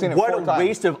 times. I've seen it What 4 a times.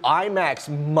 waste of IMAX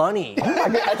money.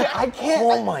 I can't.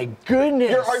 Oh my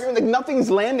goodness. You're arguing like nothing's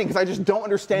landing because I just don't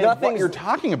understand what Nothing's- you're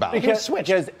talking about. Because what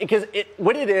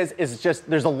it is just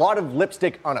there's a lot of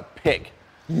lipstick on a pig.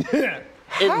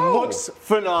 It looks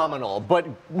phenomenal, but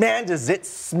man, does it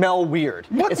smell weird.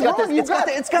 What's it's got wrong? this,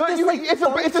 it's got this like it's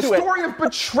a funk to story of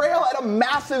betrayal at a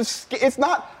massive scale. It's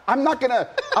not. I'm not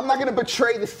gonna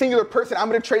betray this singular person. I'm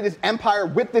gonna betray this empire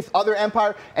with this other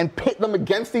empire and pit them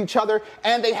against each other.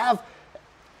 And they have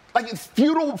like it's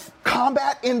feudal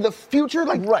combat in the future.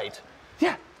 Like Right.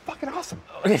 Yeah, fucking awesome.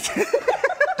 Did it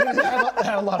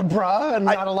have a lot of bra and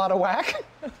not a lot of whack?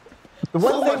 The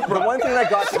one thing that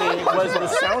got to me was the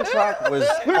soundtrack was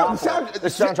awful. The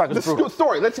soundtrack was brutal. The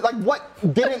story.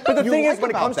 What didn't. But the you thing like is, when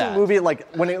it about comes to that? a movie, like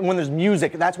when there's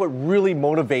music, that's what really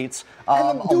motivates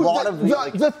And then, a dude, lot of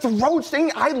the throat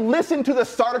sing. I listened to the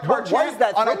Sardaukar What was chant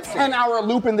that on a throat sing? 10-hour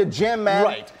loop in the gym, man.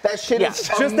 Right. That shit is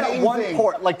just amazing. that one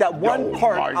part, like that one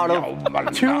part out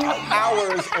of 2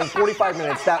 hours and 45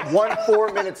 minutes, that 1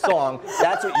 4-minute song.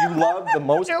 That's what you love the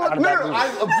most out of that movie.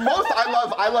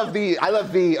 I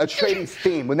love the Atreides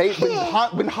theme when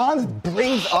Hans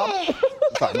brings up.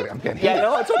 Sorry, I'm kidding. Yeah,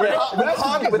 no, it's okay.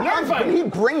 When he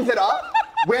brings it up,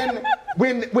 when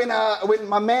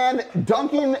my man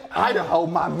Duncan Idaho,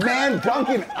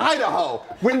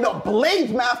 when the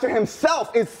Blades Master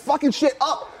himself is fucking shit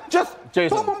up, just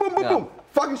Jason, boom, boom, boom, boom, boom,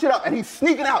 fucking shit up, and he's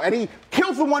sneaking out, and he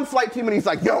kills the one flight team, and he's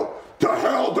like, yo, to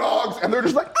hell, dogs, and they're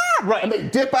just like, ah, right, and they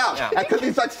dip out, because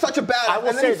he's like such a badass. I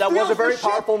will say that was a very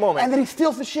powerful moment. And then he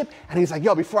steals the ship, and he's like,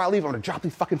 yo, before I leave, I'm gonna drop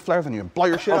these fucking flares on you and blow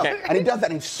your shit up. And he does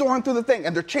that, and he's soaring through the thing,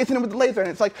 and they're chasing him with the laser, and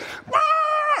it's like,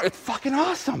 ah, it's fucking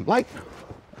awesome. Like,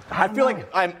 I feel like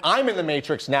I'm in the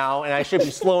Matrix now, and I should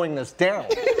be slowing this down.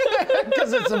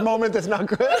 Because it's a moment that's not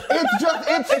good.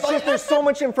 It's just there's so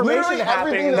much information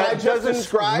happening that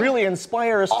doesn't really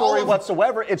inspire a story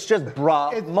whatsoever. It's just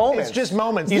moments. It's just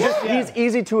moments. He's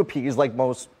easy to appease, like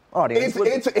most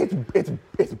audiences.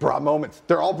 It's bra moments.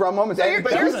 They're all bra moments. So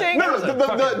you're saying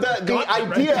the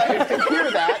idea is to hear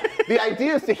that. The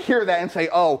idea is to hear that and say,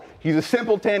 oh, he's a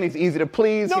simpleton. He's easy to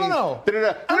please. No.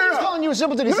 I'm not calling you a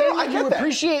simpleton. He's saying that you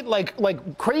appreciate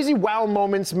like crazy wow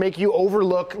moments make you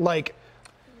overlook like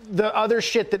the other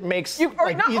shit that makes not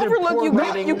either overlook.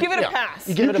 poor You give it a pass.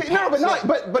 You give it a pass. No,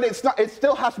 but it's not. It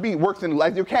still has to be worked in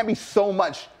life. There can't be so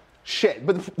much shit.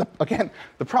 But again,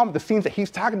 the problem with the scenes that he's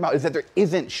talking about is that there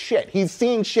isn't shit. He's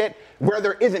seeing shit where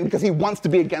there isn't because he wants to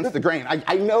be against the grain.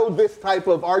 I know this type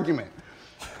of argument.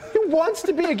 He wants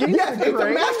to be against the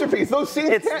grain. Yes, it's a masterpiece. Those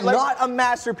scenes. It's not a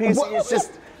masterpiece. It's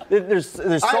just there's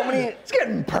so many. It's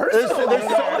getting personal. There's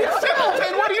so many.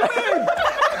 What do you mean?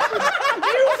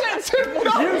 He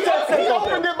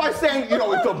opened it by saying,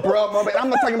 it's a bro moment. I'm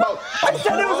not talking about. I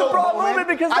said it was a bro moment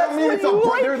because I don't mean it's a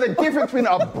bro. There's a difference between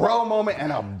a bro moment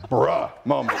and a bruh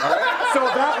moment. All right? So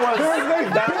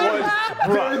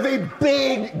there's a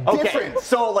big difference.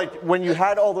 So like when you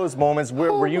had all those moments,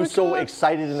 were you so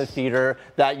excited in the theater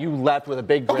that you left with a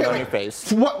big grin on your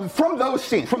face? From those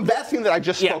scenes, from that scene that I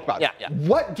just spoke about,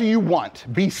 what do you want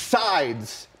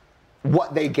besides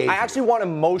what they gave I actually want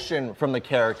emotion from the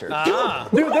characters. Dude,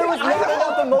 there was not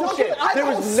enough emotion. There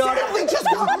was not. Just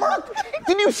got murked.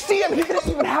 Did you see him? He didn't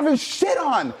even have his shit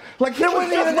on. Like there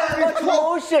wasn't even that much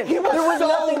emotion. There was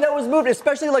nothing that was moved,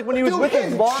 especially like when he was with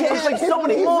his mom. There was like so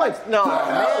many moments. No,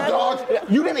 dog.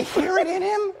 You didn't hear it in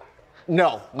him?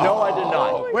 No, I did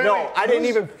not. I didn't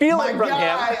even feel it from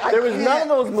him. There was none of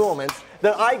those moments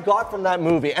that I got from that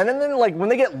movie. And then like when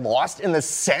they get lost in the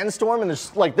sandstorm and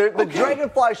there's like the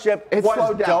Dragonfly ship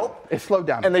was dope. It slowed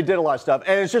down. And they did a lot of stuff.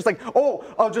 And it's just like, oh,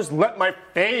 I'll just let my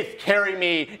faith carry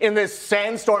me in this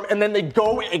sandstorm. And then they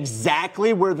go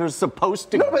exactly where they're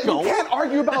supposed to go. No, but you can't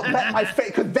argue about let my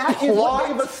faith, because that is what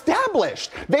they've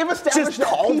established. They've established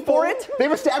that people,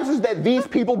 they've established that these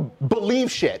people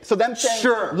believe shit. So them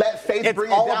saying, let faith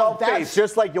bring it down. It's all about faith,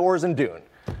 just like yours and Dune.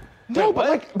 No,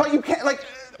 but you can't, like,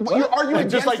 you're arguing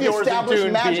just against like the yours and established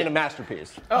Dune magic. being a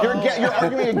masterpiece. You're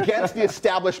arguing against the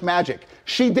established magic.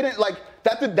 She didn't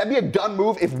that'd be a done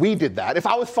move if we did that. If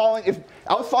I was flying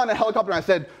a helicopter and I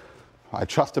said, I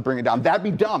trust to bring it down, that'd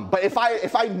be dumb. But if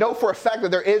I know for a fact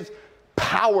that there is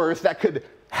powers that could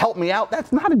help me out,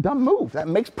 that's not a dumb move. That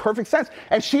makes perfect sense.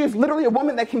 And she is literally a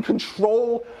woman that can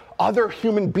control other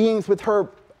human beings with her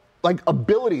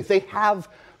abilities. They have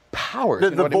powers.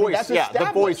 The voice,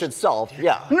 the voice itself,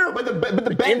 No, but the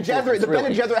Ben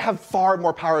Gesserit have far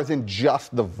more powers than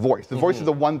just the voice. The voice is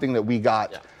the one thing that we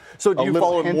got. Yeah. So do you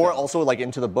follow more also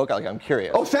into the book? I'm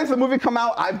curious. Oh, since the movie come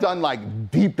out, I've done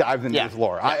deep dives into this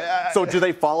lore. So do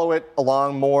they follow it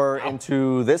along more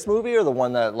into this movie or the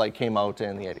one that came out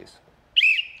in the 80s?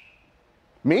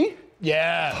 Me?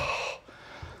 Yeah.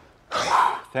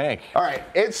 Thank. All right.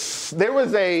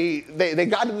 They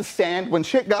got to the sand when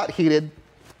shit got heated.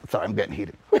 Sorry, I'm getting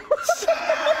heated. When it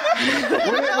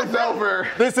was over.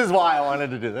 This is why I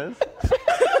wanted to do this.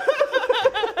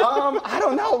 I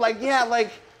don't know.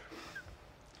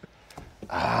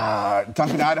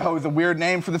 Duncan Idaho is a weird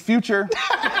name for the future.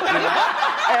 I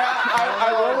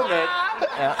roll with it.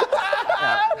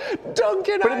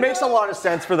 Duncan But it makes a lot of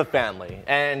sense for the family.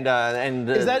 And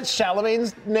is that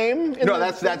Charlemagne's name? No,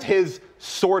 that's his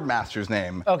swordmaster's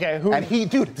name. Okay, who? And the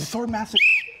swordmaster.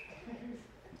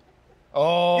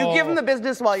 Oh, you give him the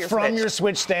business while you're from your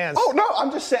Switch stance. Oh no,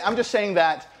 I'm just saying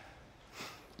that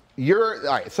all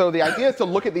right. So the idea is to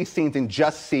look at these scenes and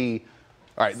just see,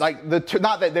 all right, not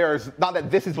that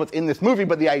this is what's in this movie,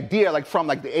 but the idea from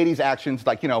the 80s actions,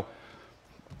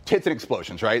 tits and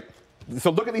explosions, right?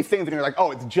 So look at these things and you're like,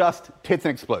 oh, it's just tits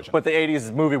and explosions. But the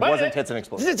 80s movie wasn't tits and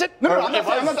explosions. No, I'm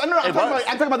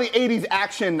talking about the 80s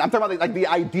action. I'm talking about the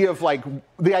idea of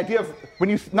when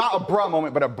you not a bro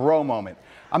moment, but a bro moment.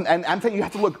 I'm saying you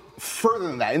have to look further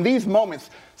than that. In these moments,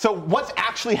 so what's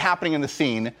actually happening in the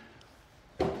scene?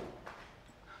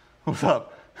 What's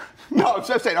up? No, I'm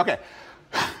just saying, okay.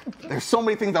 There's so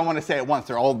many things I want to say at once.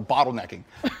 They're all bottlenecking.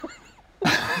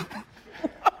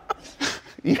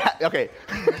 Yeah, okay.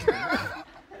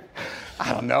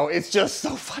 I don't know. It's just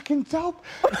so fucking dope.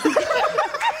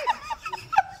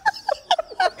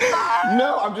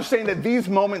 No, I'm just saying that these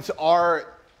moments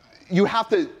are, you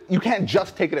can't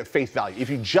just take it at face value. If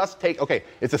you just take, okay,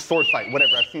 it's a sword fight,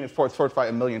 whatever. I've seen a sword fight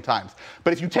a million times.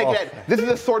 But if you take it at, this is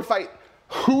a sword fight,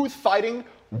 who's fighting,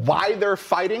 why they're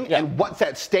fighting, and what's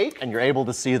at stake. And you're able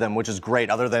to see them, which is great,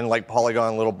 other than like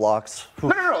polygon little blocks.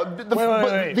 No.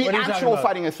 The actual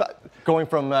fighting is going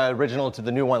from original to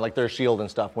the new one, like their shield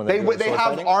and stuff. When they have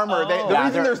fighting. Armor. The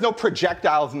reason there's no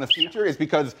projectiles in the future is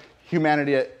because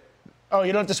humanity. Oh,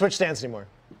 you don't have to switch stance anymore.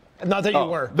 Not that you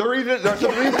were. The reason there's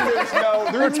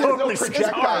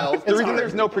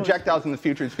no projectiles in the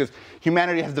future is because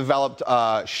humanity has developed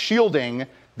shielding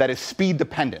that is speed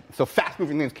dependent. So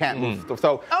fast-moving things can't move.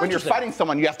 So when you're fighting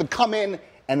someone, you have to come in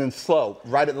and then slow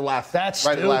right at the last. That's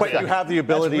right at the last But second. you have the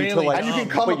ability to like, and you can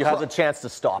come but you have the chance to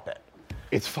stop it.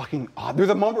 It's fucking odd. There's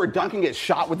a moment where Duncan gets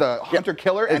shot with a hunter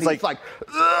killer, and he's like,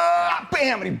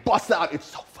 bam, and he busts out. It's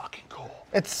so fucking cool.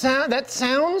 That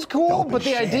sounds cool, but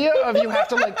the idea of you have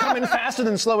to like come in faster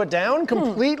than slow it down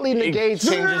completely negates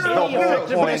changes the the whole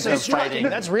effectiveness point of of striking. fighting.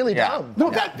 That's really dumb. No,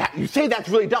 you say that's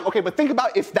really dumb. Okay, but think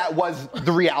about if that was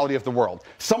the reality of the world.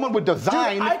 Someone would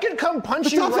design. Dude, I could come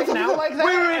punch you right now like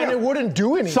that, and it wouldn't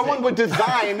do anything. Someone would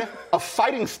design a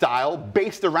fighting style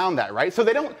based around that, right? So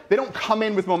they don't come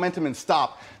in with momentum and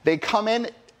stop. They come in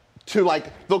to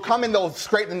they'll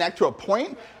scrape the neck to a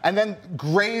point and then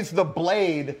graze the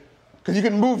blade. Because you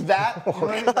can move that.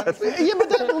 Yeah, but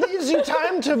that leaves you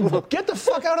time to get the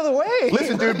fuck out of the way.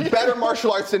 Listen, dude, better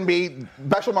martial arts than me.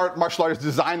 Special martial artists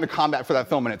designed the combat for that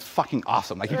film, and it's fucking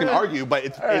awesome. Like, you can argue, but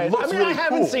it looks really cool. I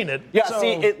haven't seen it. Yeah,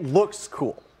 see, it looks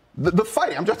cool. The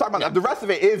fighting, I'm just talking about the rest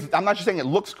of it is, I'm not just saying it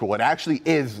looks cool, it actually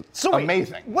is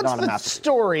amazing. What's the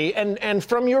story, and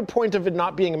from your point of it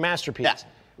not being a masterpiece,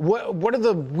 what are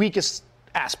the weakest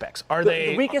aspects?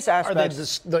 The weakest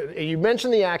aspects. You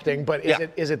mentioned the acting, but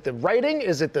is it the writing?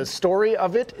 Is it the story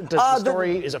of it?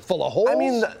 Is it full of holes? I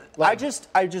mean,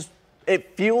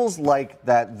 it feels like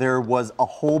that there was a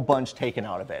whole bunch taken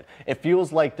out of it. It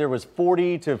feels like there was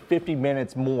 40 to 50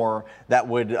 minutes more that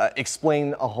would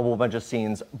explain a whole bunch of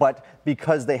scenes, but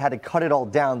because they had to cut it all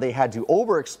down, they had to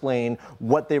over-explain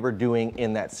what they were doing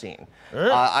in that scene.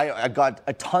 I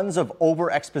got tons of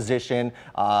over-exposition,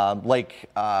 the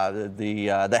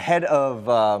head of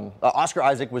Oscar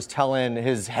Isaac was telling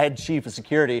his head chief of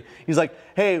security, he's like,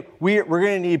 hey, we're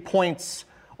going to need points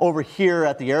over here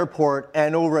at the airport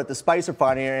and over at the spice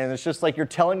refinery, and it's just like you're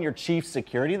telling your chief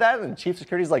security that, and chief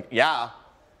security's like, yeah,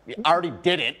 I already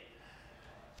did it,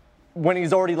 when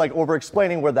he's already like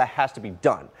over-explaining where that has to be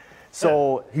done.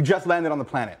 So he just landed on the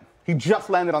planet. But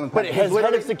his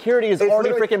head of security is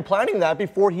already freaking planning that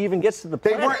before he even gets to the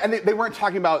planet. They weren't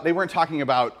talking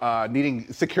about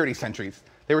needing security sentries.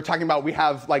 They were talking about we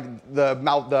have like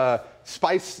the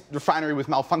spice refinery was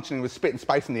malfunctioning, was spitting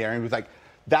spice in the air, and he was like,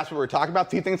 that's what we're talking about.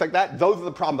 See, things like that. Those are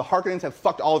the problem. The Harkonnens have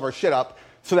fucked all of our shit up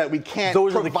so that we can't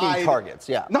Those provide... are the key targets,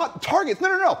 yeah. Not targets.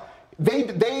 No.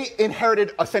 They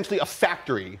inherited essentially a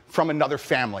factory from another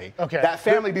family. Okay. That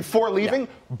family, before leaving,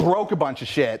 broke a bunch of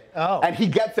shit. Oh. And he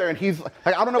gets there and he's like,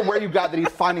 I don't know where you got that he's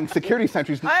finding security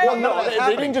sentries. Well, no,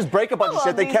 they didn't just break a bunch of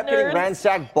shit. They kept getting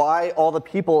ransacked by all the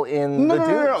people in the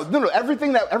dudes. No.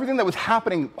 Everything that was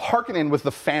happening, Harkonnen was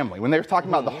the family. When they were talking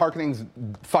about the Harkonnens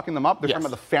fucking them up, they're talking about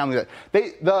the family.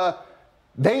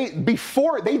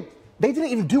 They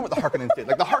didn't even do what the Harkonnens did.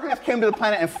 Like, the Harkonnens came to the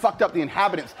planet and fucked up the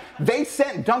inhabitants. They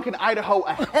sent Duncan, Idaho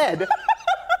ahead.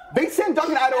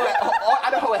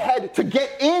 To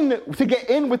get in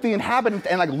with the inhabitants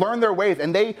and like learn their ways.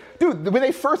 And when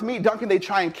they first meet Duncan, they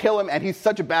try and kill him, and he's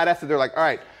such a badass that they're like, all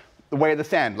right, the way of the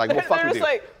sand, like we'll fuck with you.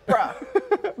 They're just like, bruh.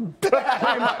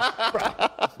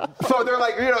 So they're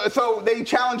like, so they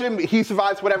challenge him, he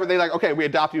survives, whatever, they like, okay, we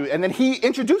adopt you. And then he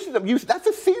introduces them. That's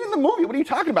a scene in the movie. What are you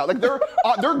talking about? Like, they're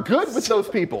good with those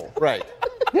people. Right.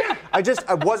 Yeah. I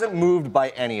wasn't moved by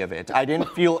any of it. I didn't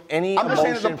feel any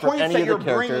emotion for any of the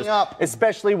characters.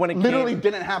 Especially when it literally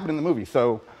didn't happen in the movie,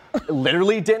 so... It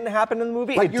literally didn't happen in the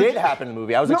movie? It did happen in the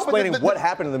movie. I was explaining what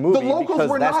happened in the movie. The locals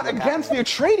were not against the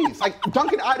Atreides. Like,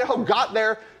 Duncan, Idaho got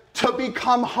there to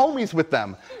become homies with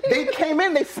them. They came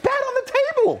in, they spat on the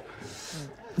table.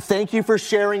 Thank you for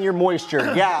sharing your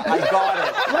moisture. Yeah, I got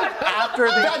it. After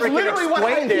they freaking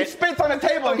explained it. He spits on the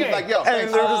table and he's like, yo.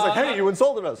 And they're just like, hey, you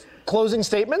insulted us. Closing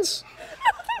statements?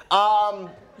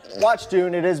 Watch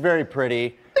Dune. It is very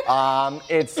pretty.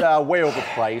 It's way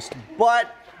overpriced.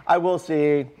 But I will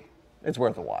say it's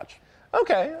worth a watch.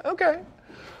 Okay.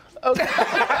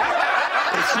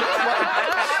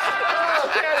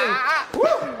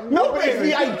 No, but it's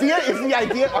the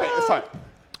idea. Okay, sorry.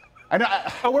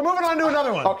 We're moving on to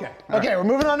another one. Okay. Okay, we're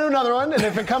moving on to another one, and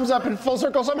if it comes up in full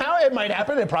circle somehow, it might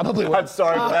happen. It probably will. I'm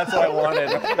sorry, but that's what I wanted.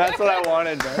 That's what I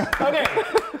wanted, man. Okay.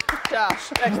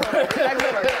 Josh, excellent work.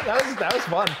 That was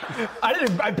fun.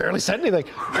 I barely said anything.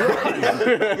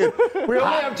 We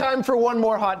only have time for one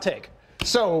more hot take.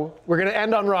 So we're going to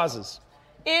end on Roz's.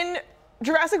 In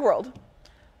Jurassic World,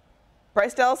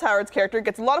 Bryce Dallas Howard's character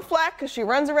gets a lot of flack because she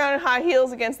runs around in high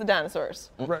heels against the dinosaurs.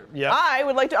 Right, yeah. I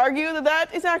would like to argue that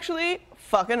that is actually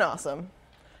fucking awesome.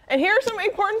 And here are some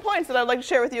important points that I'd like to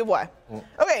share with you of why.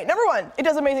 Okay, number one, it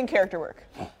does amazing character work.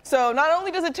 So not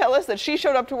only does it tell us that she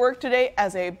showed up to work today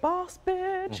as a boss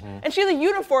bitch, and she has a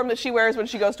uniform that she wears when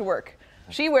she goes to work.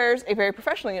 She wears a very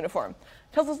professional uniform.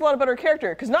 Tells us a lot about her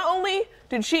character, because not only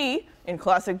did she, in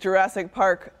classic Jurassic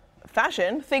Park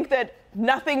fashion, think that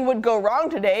nothing would go wrong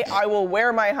today, I will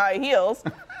wear my high heels.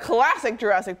 Classic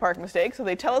Jurassic Park mistake. So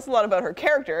they tell us a lot about her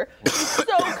character. She's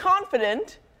so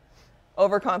confident,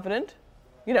 overconfident,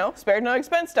 spared no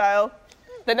expense style,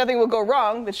 that nothing will go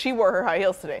wrong, that she wore her high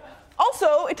heels today.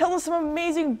 Also, it tells us some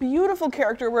amazing, beautiful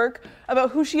character work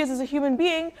about who she is as a human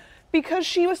being, because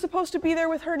she was supposed to be there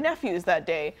with her nephews that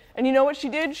day. And you know what she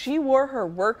did? She wore her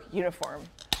work uniform.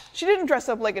 She didn't dress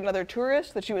up like another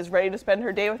tourist that she was ready to spend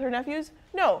her day with her nephews.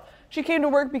 No, she came to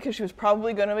work because she was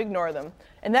probably going to ignore them.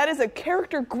 And that is a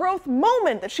character growth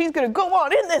moment that she's going to go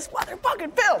on in this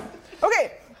motherfucking film.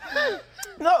 Okay,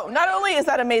 no, not only is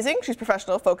that amazing, she's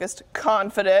professional, focused,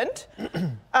 confident,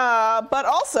 but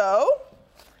also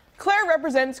Claire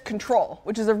represents control,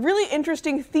 which is a really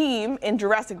interesting theme in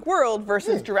Jurassic World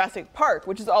versus Jurassic Park,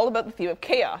 which is all about the theme of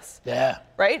chaos. Yeah.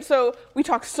 Right? So we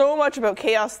talk so much about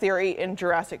chaos theory in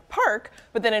Jurassic Park,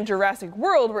 but then in Jurassic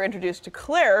World, we're introduced to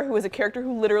Claire, who is a character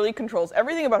who literally controls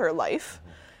everything about her life.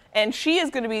 And she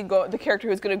is going to be the character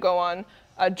who's going to go on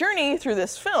a journey through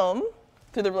this film,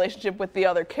 through the relationship with the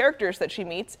other characters that she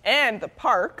meets and the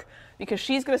park, because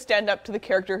she's going to stand up to the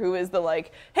character who is the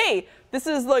hey, this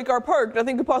is our park,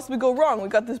 nothing could possibly go wrong. We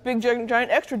got this big giant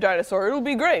extra dinosaur, it'll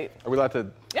be great. Are we allowed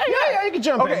to? Yeah, you can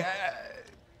jump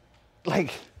in.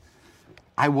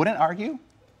 I wouldn't argue,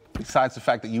 besides the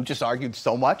fact that you just argued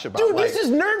so much about. Dude, this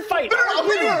is nerd fight. What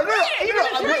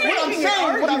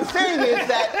I'm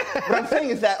saying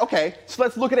is that okay, so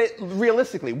let's look at it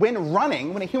realistically. When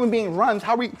a human being runs,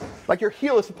 your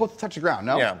heel is supposed to touch the ground,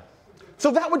 no? Yeah. So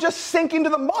that would just sink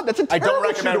into the mud. That's a terrible. I don't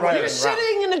recommend running. You're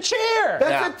sitting in a chair.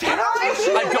 That's a terrible.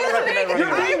 I don't recommend running.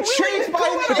 You're being chased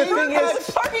by But the thing is,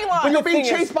 parking lot. When you're being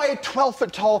chased by a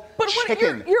 12-foot tall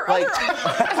chicken. You're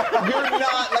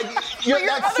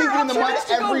not sinking in the mud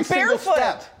every single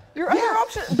step. Your other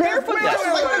option, barefoot.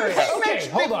 Okay,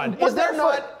 hold on. Is there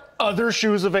not other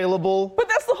shoes available? But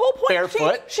that's the whole point.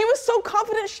 Barefoot? She was so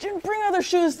confident she didn't bring other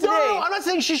shoes today. No, I'm not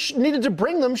saying she needed to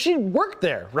bring them. She worked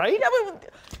there, right? Yeah, but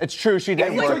it's true, she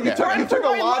didn't work there. You took a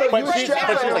lot of. But she's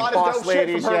like boss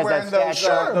lady, she has that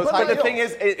stature. But the thing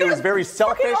is, it was very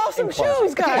selfish. fucking awesome and clumsy.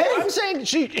 shoes, guys. I'm saying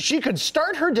she could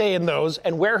start her day in those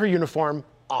and wear her uniform.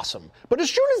 Awesome. But as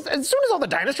soon as all the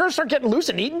dinosaurs start getting loose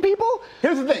and eating people,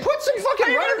 here's the thing. Put some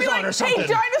fucking runners on or something. Hey,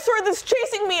 dinosaur that's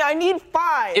chasing me, I need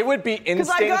 5. It would be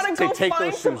instinct I gotta to go take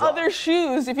find those some shoes off. other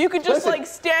shoes. If you could just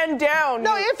stand down.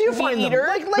 No, if you find them.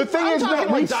 The thing I'm is talking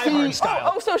that we Die Hard see.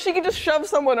 style. So she could just shove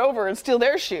someone over and steal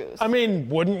their shoes. I mean,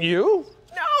 wouldn't you?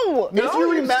 No. If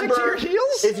you remember, stick to your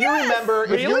heels? if you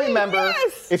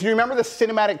remember the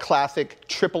cinematic classic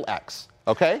Triple X,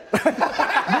 okay?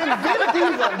 When Vin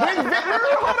Diesel,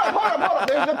 hold on.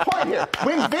 There's a point here.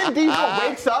 When Vin Diesel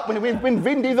wakes up, when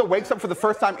Vin Diesel wakes up for the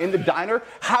first time in the diner,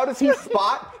 how does he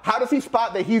spot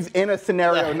that he's in a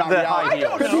scenario, not reality?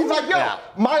 Because he's like,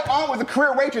 my aunt was a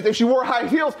career waitress. If she wore high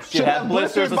heels, she'd have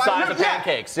blisters the size of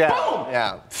pancakes. Yeah. Boom.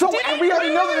 Yeah. So and we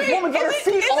already know that this woman's on her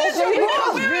feet all day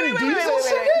long. Vin Diesel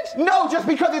said it? No, just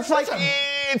because it's like.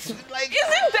 Isn't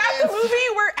that the movie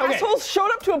where assholes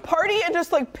showed up to a party and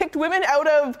just picked women out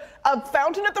of a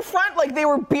fountain at the front like they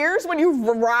were beers when you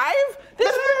arrive?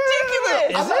 This is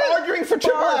ridiculous. I'm not arguing for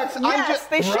Triple X. Yes,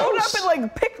 they showed up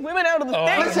and picked women out of the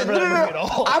thing. Listen,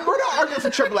 no. We're not arguing for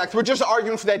Triple X. We're just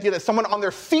arguing for the idea that someone on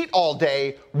their feet all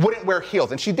day wouldn't wear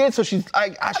heels, and she did. So she's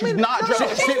not dressed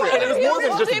as It was more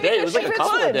than just a day. It was like a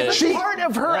couple of days. It's part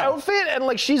of her outfit,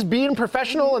 and she's being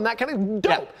professional and that kind of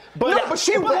dope. Yeah. But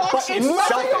she walks it's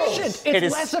selfish.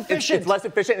 It's less efficient. It's less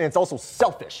efficient, and it's also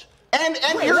selfish. And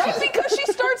Right, because she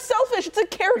starts selfish. It's a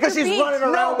character Because she's beat. running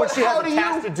around what she has a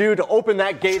task to do to open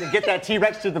that gate and get that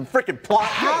T-Rex to the freaking plot.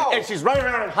 How? And she's running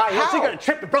around in high heels. She's gonna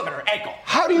trip and broke her ankle.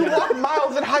 How do you walk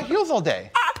miles in high heels all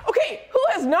day? Okay, who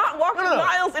has not walked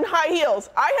miles in high heels?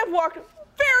 I have walked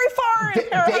very far in a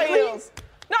pair of high heels.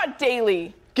 Not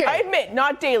daily. Okay. I admit,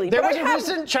 not daily. There but was a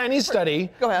recent Chinese study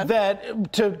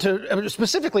that to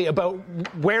specifically about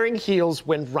wearing heels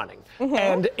when running,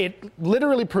 and it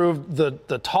literally proved the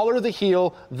taller the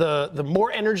heel, the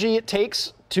more energy it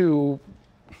takes to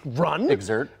run,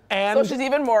 exert, and so she's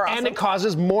even more awesome. and it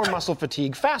causes more muscle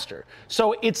fatigue faster.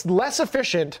 So it's less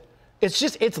efficient.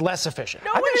 It's less efficient. No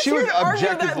I one think is she here was to argue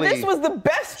that objectively- this was the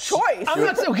best choice. I'm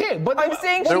not okay, but I'm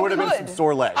saying there she would have been could. some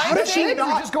sore legs. I'm How did she saying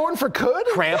not just going for could?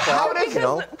 Cramp up, you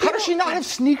know? How does she not have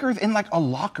sneakers in like a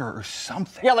locker or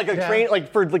something? Yeah, like a train,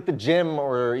 like for like the gym,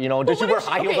 or you know, does she what wear if she-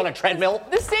 high heels okay, on a treadmill?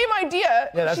 The same idea.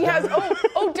 Yeah, that's she has. dumb.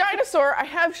 Oh, dinosaur! I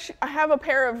have a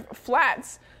pair of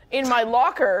flats in my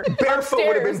locker. Barefoot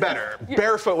would have been upstairs. better.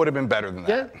 Barefoot would have been better than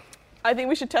that. Yeah. I think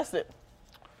we should test it.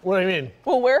 What do you mean?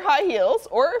 We'll wear high heels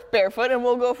or barefoot, and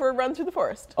we'll go for a run through the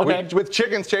forest. Okay, With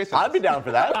chickens chasing. I'd be down for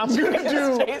that. I'm gonna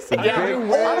do. Jason. Have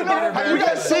you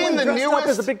guys seen the Dressed up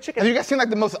as newest? a big chicken. Have you guys seen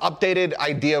like the most updated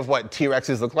idea of what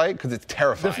T-Rexes look like? Because it's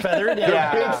terrifying. The feathered? They're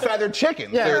Yeah. big feathered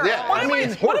chickens. Yeah. They're- yeah. What am I- what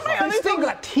am I horrifying. other This thing things-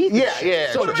 got teeth. Yeah,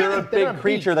 yeah. So What they're a they're big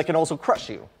creature that can also crush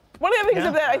you. One of the things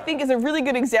of that I think is a really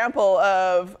good example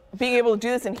of being able to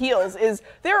do this in heels is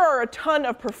there are a ton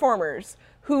of performers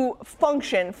who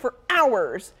function for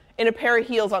hours in a pair of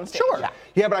heels on stage. Yeah.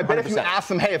 Yeah, but I bet if you 100%. ask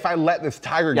them, hey, if I let this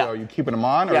tiger go, Yeah. are you keeping him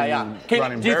on or Yeah, are yeah. you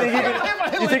running Do you think you barefoot?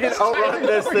 can, you think it outrun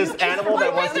this animal that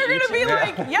Like, wants they're to eat gonna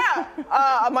be you?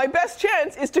 like, my best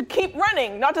chance is to keep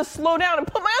running, not to slow down and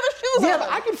put my other shoes Yeah, on.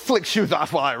 but I can flick shoes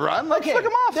off while I run. Like, flick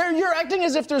them off. You're acting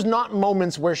as if there's not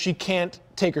moments where she can't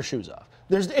take her shoes off.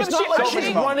 It's But not like I'm she's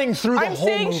saying- running through the I'm whole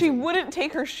saying movie. she wouldn't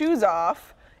take her shoes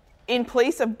off in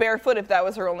place of barefoot if that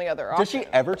was her only other option. Does she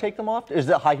ever take them off? Is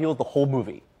it high heels the whole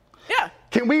movie? Yeah.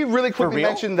 Can we really quickly real?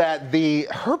 mention that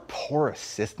her poor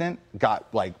assistant got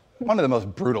like one of the most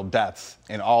brutal deaths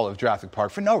in all of Jurassic Park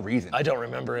for no reason. I don't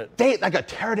remember it. Like a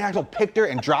pterodactyl picked her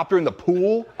and dropped her in the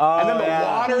pool, and then the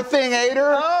water thing ate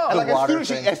her. And like The water as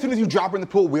thing. soon as you drop her in the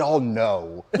pool, we all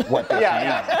know what this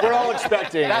means. We're all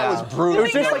expecting. That was brutal. It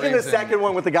was just for like no in the reason. second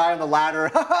one with the guy on the ladder.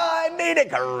 I need a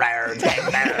career.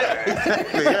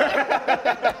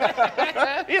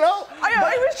 You know?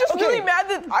 I was just really mad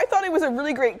that I thought it was a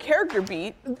really great character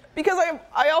beat because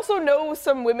I also know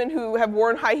some women who have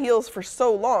worn high heels for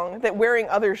so long that wearing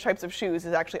other types of shoes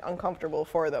is actually uncomfortable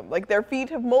for them. Like their feet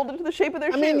have molded to the shape of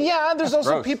their shoe. I mean, yeah, there's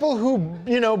also gross. people who,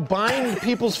 bind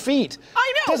people's feet.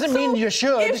 I know. Doesn't so mean you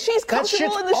should. If she's That comfortable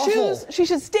shit's in the awful. shoes, she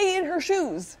should stay in her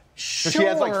shoes. Sure. She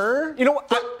has like You know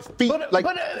what? feet,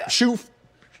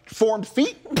 shoe-formed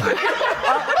feet. You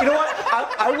know what?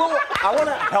 I want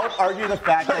to help argue the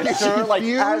fact that Is she sure, like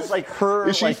fused? as like her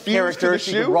Is she like fused to character, the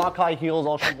she shoe? can rock high heels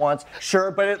all she wants.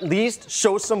 Sure, but at least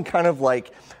show some kind of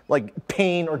like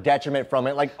pain or detriment from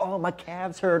it. Like, oh, my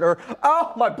calves hurt, or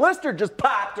oh, my blister just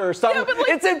popped, or something. Yeah, but, like,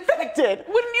 it's infected.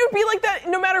 Wouldn't you be like that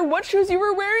no matter what shoes you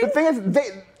were wearing? The thing is,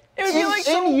 It would be like,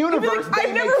 so- in you'd be universe, like, they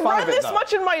I've make never fun run of it, this though.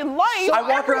 much in my life. I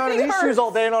walk around in Everything these hurts. shoes all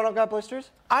day and I don't got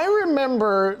blisters. I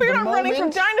remember But you're the not running from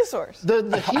moment- dinosaurs.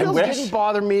 The heels wish. didn't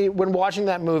bother me when watching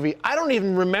that movie. I don't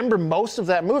even remember most of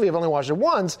that movie. I've only watched it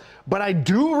once, but I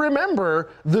do remember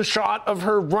the shot of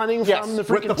her running Yes, from the with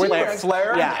freaking the flare. T-Rex.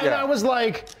 Flare? Yeah. And I was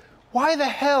like, why the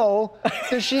hell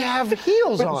does she have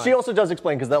heels But on? she also does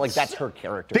explain because that's her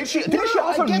character. Did she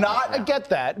also I get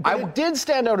that, but it did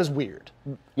stand out as weird.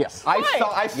 Yes. I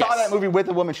saw Yes. that movie with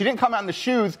a woman. She didn't come out in the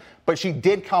shoes, but she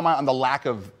did come out on the lack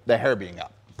of the hair being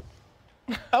up.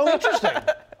 Oh, interesting.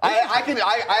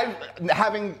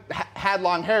 Having had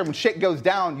long hair, when shit goes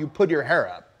down, you put your hair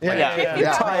up. Yeah. You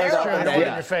Yeah. tie it up and Yeah. throw it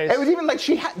in your face. It was even like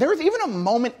there was even a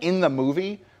moment in the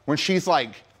movie when he's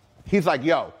like,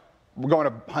 yo, we're going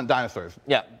to hunt dinosaurs.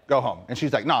 Yeah. Go home. And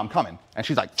she's like, no, I'm coming. And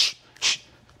she's like, shh.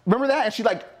 Remember that? And she's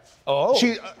like, Oh.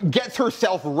 she gets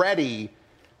herself ready,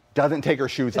 doesn't take her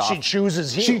shoes off. She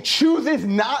chooses heel. She chooses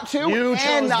not to You chose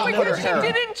and not the put her Because she hair up.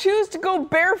 didn't choose to go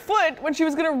barefoot when she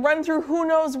was going to run through who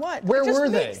knows what. Where It just were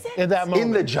they makes sense. in that moment?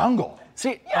 In the jungle.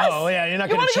 See, Oh, yeah, you're not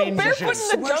You going want to to go change your barefoot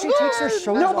shoes. in the jungle? she takes her shoes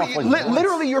No, off but like once.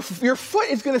 literally, your foot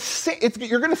is gonna sink.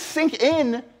 You're gonna sink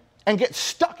in and get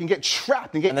stuck and get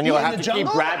trapped and get. And then you'll eaten. have In to the keep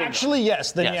jungle? grabbing. Actually,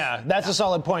 yes. Then Yes. yeah, that's a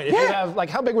solid point. If you have, like,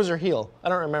 how big was her heel? I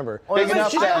don't remember. Big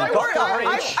enough She's that- got like a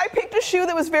 3-inch. I picked a shoe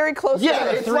that was very close Yeah,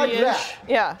 to it's like that.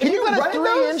 Yeah. Can you got run a in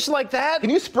those? 3-inch like that?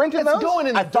 Can you sprint in It's those? going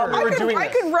in the I thought dirt. we were doing I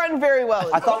this. could run very well.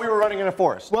 I thought we were running in a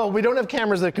forest. Well, we don't have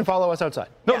cameras that can follow us outside.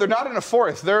 No, they're not in a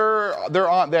forest. They're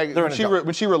on. in a jungle.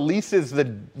 When she releases the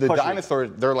Pushing. dinosaur,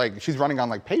 they're like she's running on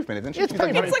like pavement, isn't she? It's She's like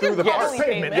pavement. running It's like through a the yes. forest.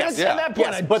 pavement. Yes, Yeah. at that point,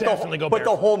 Yes, I'd but definitely go but the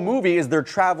barefoot. whole movie is they're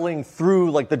traveling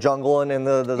through like the jungle and in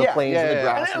the Yeah, plains and the yeah.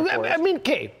 grass. and I forest. mean,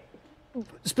 okay,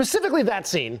 specifically that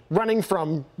scene, running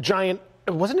from giant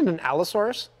wasn't it an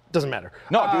Allosaurus? Doesn't matter.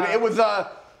 No, dude, it was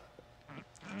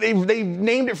They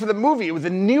named it for the movie. It was a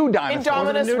new dinosaur.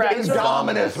 Indominus Rex.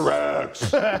 Indominus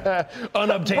Rex.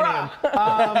 Unobtainium.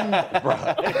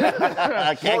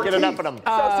 I can't get enough of them.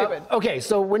 So stupid. Okay,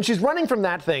 so when she's running from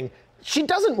that thing, she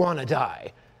doesn't want to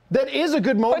die. That is a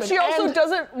good moment. But she also and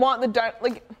doesn't want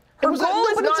the her was goal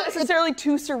is but not it's- necessarily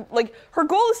her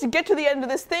goal is to get to the end of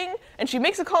this thing, and she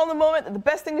makes a call in the moment that the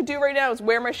best thing to do right now is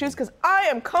wear my shoes because I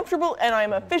am comfortable and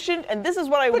I'm efficient and this is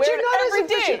what I But wear you're not every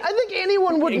as efficient. day. I think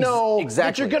anyone would know that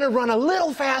exactly. you're going to run a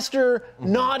little faster,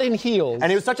 not in heels.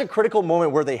 And it was such a critical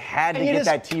moment where they had to And it get is-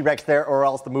 that T-Rex there, or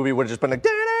else the movie would have just been like,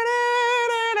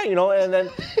 you know, and then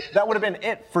that would have been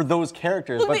it for those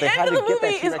characters. Well, but the they had end to of the get that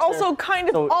movie is T-Rex also there. kind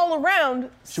of So all around.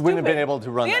 She wouldn't have been stupid. able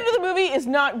to run The that. end of the movie is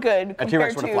not good A compared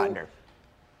T-Rex would to. have flattened her.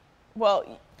 Well,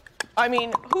 I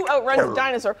mean, who outruns a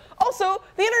dinosaur? Also,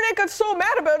 the internet got so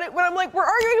mad about it when I'm like, we're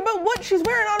arguing about what she's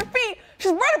wearing on her feet.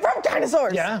 She's running from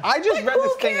dinosaurs. Yeah. I just Like, read who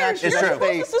this thing cares? actually. It's You're true.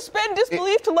 supposed to suspend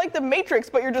disbelief to like the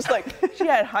Matrix, but you're just like, she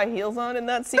had high heels on in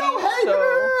that scene. No, hey, so.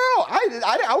 no.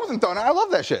 I wasn't throwing it. I love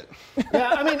that shit.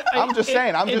 Yeah, I mean, I'm just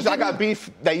saying. I got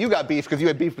beef that you got beef because you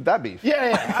had beef with that beef.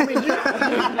 Yeah. I mean,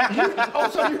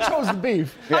 also you chose the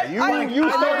beef. Yeah, you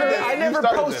started this. I You never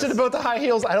started posted this. about the high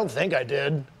heels. I don't think I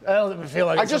did. I don't feel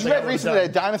like I it's just something read would've recently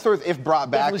that done. dinosaurs, if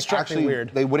brought back, Definitely struck me actually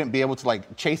weird. they wouldn't be able to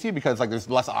like chase you because like there's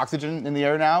less oxygen in the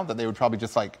air now. That they would probably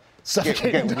just like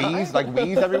Suffocate get and die.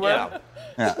 wheeze everywhere.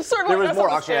 Yeah. Sort of There like was us more on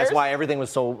the oxygen. That's stairs. why everything was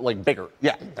so like bigger.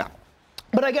 Yeah.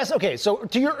 But I guess, okay, so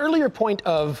to your earlier point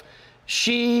of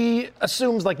she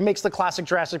assumes, like, makes the classic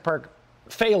Jurassic Park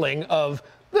failing of,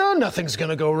 oh, nothing's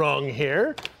gonna go wrong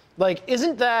here. Like,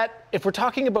 isn't that, if we're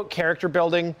talking about character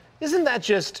building, isn't that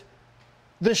just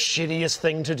the shittiest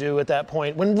thing to do at that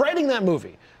point when writing that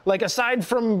movie? Like, aside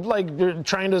from, like,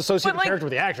 trying to associate But, the like- character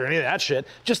with the actor, any of that shit,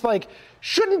 just like,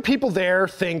 shouldn't people there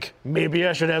think, maybe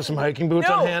I should have some hiking boots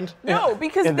on hand? No,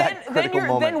 because In then that critical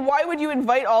moment. then why would you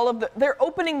invite all of the? They're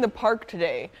opening the park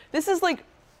today. This is like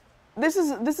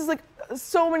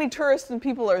so many tourists and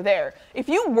people are there. If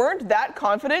you weren't that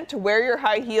confident to wear your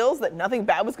high heels that nothing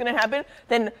bad was going to happen,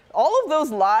 then all of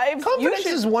those lives. Confidence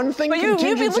is one thing, but you'd be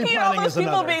contingency looking at all planning those is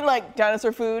people another. being like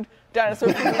dinosaur food. Dinosaur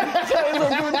food,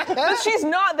 dinosaur food. But she's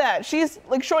not that. She's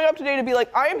like showing up today to be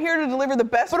like, I am here to deliver the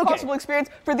best But okay. possible experience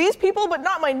for these people, but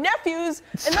not my nephews.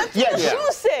 And that's Yeah, what the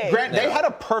shoes say. Grant, they had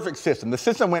a perfect system. The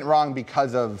system went wrong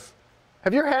because of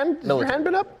Have your hand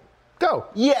been up? Go.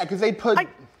 yeah, because they put.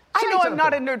 I know I'm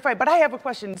not a nerd fight, but I have a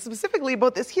question specifically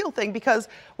about this heel thing because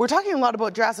we're talking a lot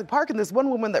about Jurassic Park and this one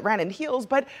woman that ran in heels,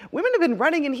 but women have been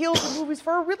running in heels in movies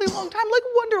for a really long time. Like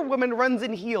Wonder Woman runs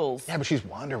in heels. Yeah, but she's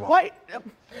Wonder Woman. Why?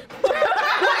 Wonder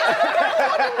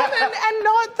Woman and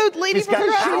not the lady from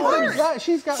Jurassic Park?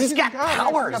 She's got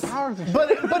powers.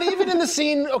 But even in the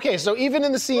scene, okay, so even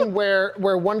in the scene where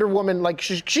Wonder Woman, like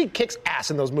she kicks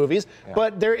ass in those movies,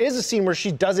 but there is a scene where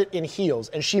she does it in heels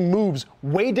and she moves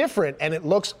way different and it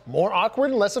looks more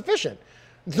awkward and less efficient.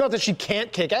 It's not that she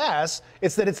can't kick ass,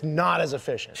 it's that it's not as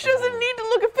efficient. She doesn't need to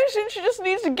look efficient. She just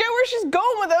needs to get where she's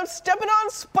going without stepping on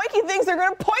spiky things that are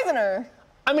going to poison her.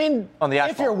 I mean, On the if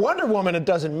asphalt. you're Wonder Woman, it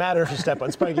doesn't matter if you step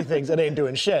on spiky things, it ain't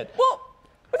doing shit. Well,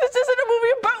 but this isn't a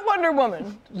movie about Wonder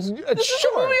Woman. This is a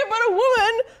movie about a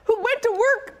woman who went to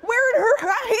work wearing her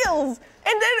high heels,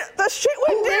 and then the shit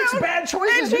went Who down. makes bad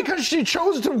choices and she- because she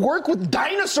chose to work with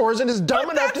dinosaurs and is dumb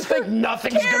But enough to that's think her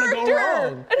nothing's gonna go character.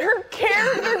 wrong? And her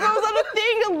character goes on a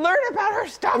thing to learn about her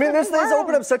stuff. I mean, in this the has world.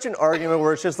 opened up such an argument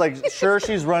where it's just like, sure,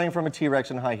 she's running from a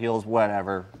T-Rex in high heels,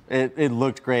 whatever. It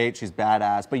looked great, she's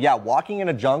badass. But yeah, walking in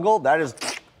a jungle, that is...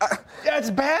 Yeah, it's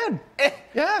bad.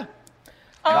 Yeah.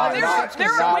 Not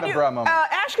when a you, bra moment.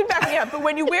 Ash can back me up, but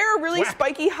when you wear a really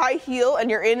spiky high heel and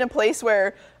you're in a place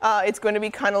where it's going to be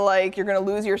kind of like you're going to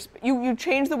lose your, you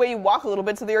change the way you walk a little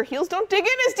bit so that your heels don't dig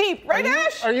in as deep, right,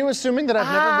 Ash? Are you assuming that I've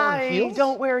never worn I heels?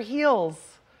 don't wear heels.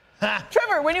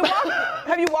 Trevor, when you walk,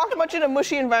 have you walked much in a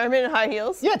mushy environment in high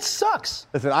heels? Yeah, it sucks.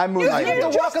 Listen, I moved. You You have to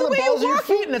Just walk on the the way you balls of your walk,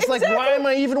 feet, and it's like, why exactly. am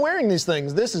I even wearing these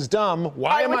things? This is dumb.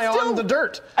 Why am I on the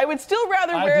dirt? I would still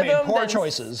rather I've wear made them poor than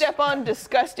choices. step on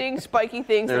disgusting, spiky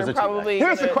things There's that a are T-Rex. probably.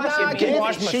 Here's the gonna question: I can Did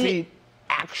wash my she feet.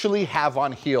 actually have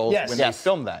on heels Yes. when Yes. they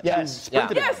filmed that? Yes. She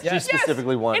sprinted in Yes, them. She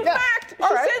specifically wanted- In Yeah. fact, she All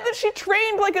right. said that she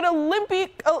trained like an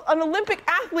Olympic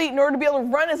athlete in order to be able to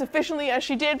run as efficiently as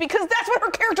she did because that's what her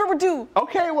character would do.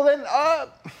 Okay, well then,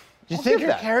 Do you think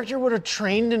your character would have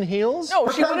trained in heels? No,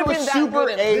 Her she would have character been was that super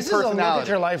good. A This is a look at personality.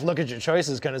 your life, look at your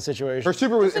choices kind of situation.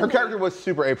 Her character was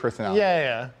super A personality.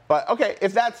 Yeah. But okay,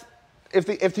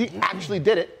 if he actually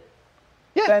did it,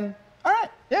 Yeah. then all right,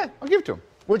 Yeah. I'll give it to him.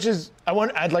 Which is,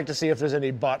 I'd like to see if there's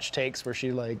any botch takes where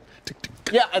she like.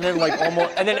 Yeah, and then like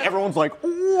almost, and then everyone's like,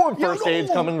 "Ooh!" And first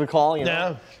aid's coming to call. You know.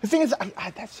 Yeah. The thing is,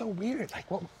 that's so weird. Like,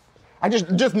 well, I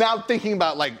just now thinking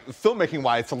about like filmmaking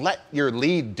wise to let your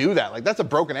lead do that. Like, that's a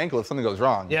broken ankle if something goes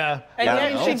wrong. Yeah. And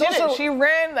yeah, she did it. She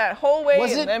ran that whole way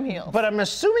in them heels. But I'm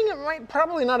assuming it might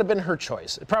probably not have been her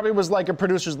choice. It probably was like a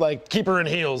producer's like, keep her in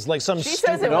heels, like some She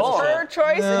stupid. says it was her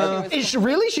choice. And Is she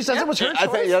really? She says it was her choice? I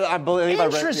think, I believe I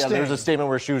read. Yeah, Interesting. there's a statement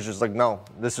where she was just like, "No,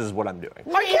 this is what I'm doing."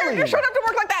 my character showed up to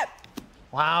work like that.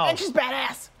 Wow. And she's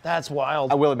badass. That's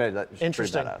wild. I will admit that. She's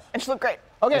Interesting. pretty badass. And she looked great.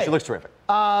 Okay. Yeah, she looks terrific.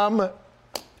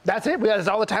 That's it. That's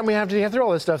all the time we have to get through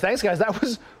all this stuff. Thanks, guys. That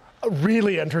was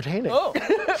really entertaining. Oh.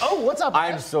 Oh, what's up?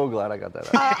 I'm so glad I got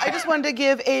that out. I just wanted to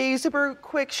give a super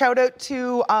quick shout out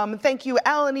to thank you,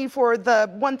 Alani, for the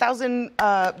 1,000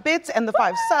 bits and the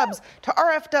 5 subs, to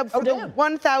RF Dub for the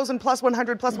 1,000 plus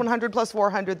 100 plus 100 plus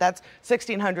 400. That's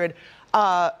 1,600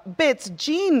 bits.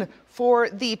 Gene for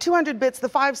the 200 bits, the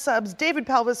 5 subs. David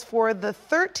Pelvis for the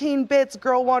 13 bits.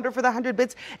 Girl Wander for the 100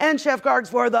 bits. And Chef Gargs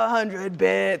for the 100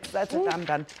 bits. That's it. I'm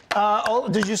done.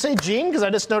 Did you say Gene? Because I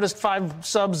just noticed 5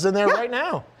 subs in there right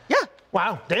now. Yeah.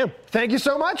 Wow, damn. Thank you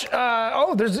so much.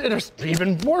 There's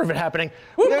even more of it happening.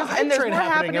 There's Hype more train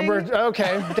happening. And we're,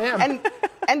 okay, damn.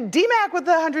 And DMAC with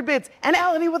the 100 bits. And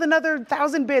Alani with another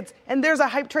 1,000 bits. And there's a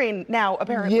hype train now,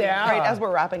 apparently. Yeah. Right as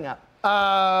we're wrapping up.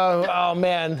 Oh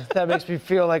man, that makes me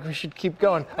feel like we should keep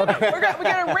going. Okay. We got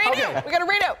to rate out. We got to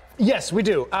rate out. Yes, we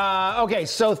do. Okay,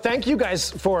 so thank you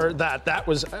guys for that. That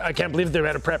was, I can't believe the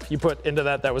amount of prep you put into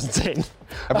that. That was insane.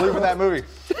 I believe in that movie.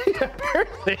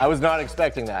 Apparently. I was not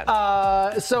expecting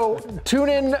that. So tune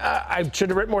in. I should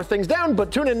have written more things down,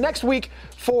 but tune in next week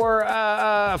for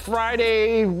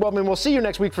Friday. Well, I mean, we'll see you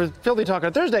next week for Filthy Talk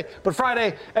on Thursday, but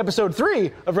Friday, episode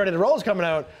 3 of Ready to Roll is coming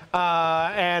out.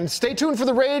 And stay tuned for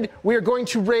the raid. We are going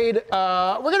to raid.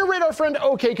 We're going to raid our friend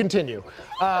OK Continue,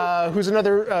 who's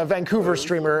another Vancouver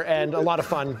streamer and a lot of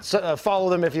fun. So, follow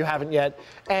them if you haven't yet.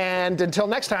 And until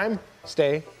next time,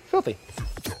 stay filthy.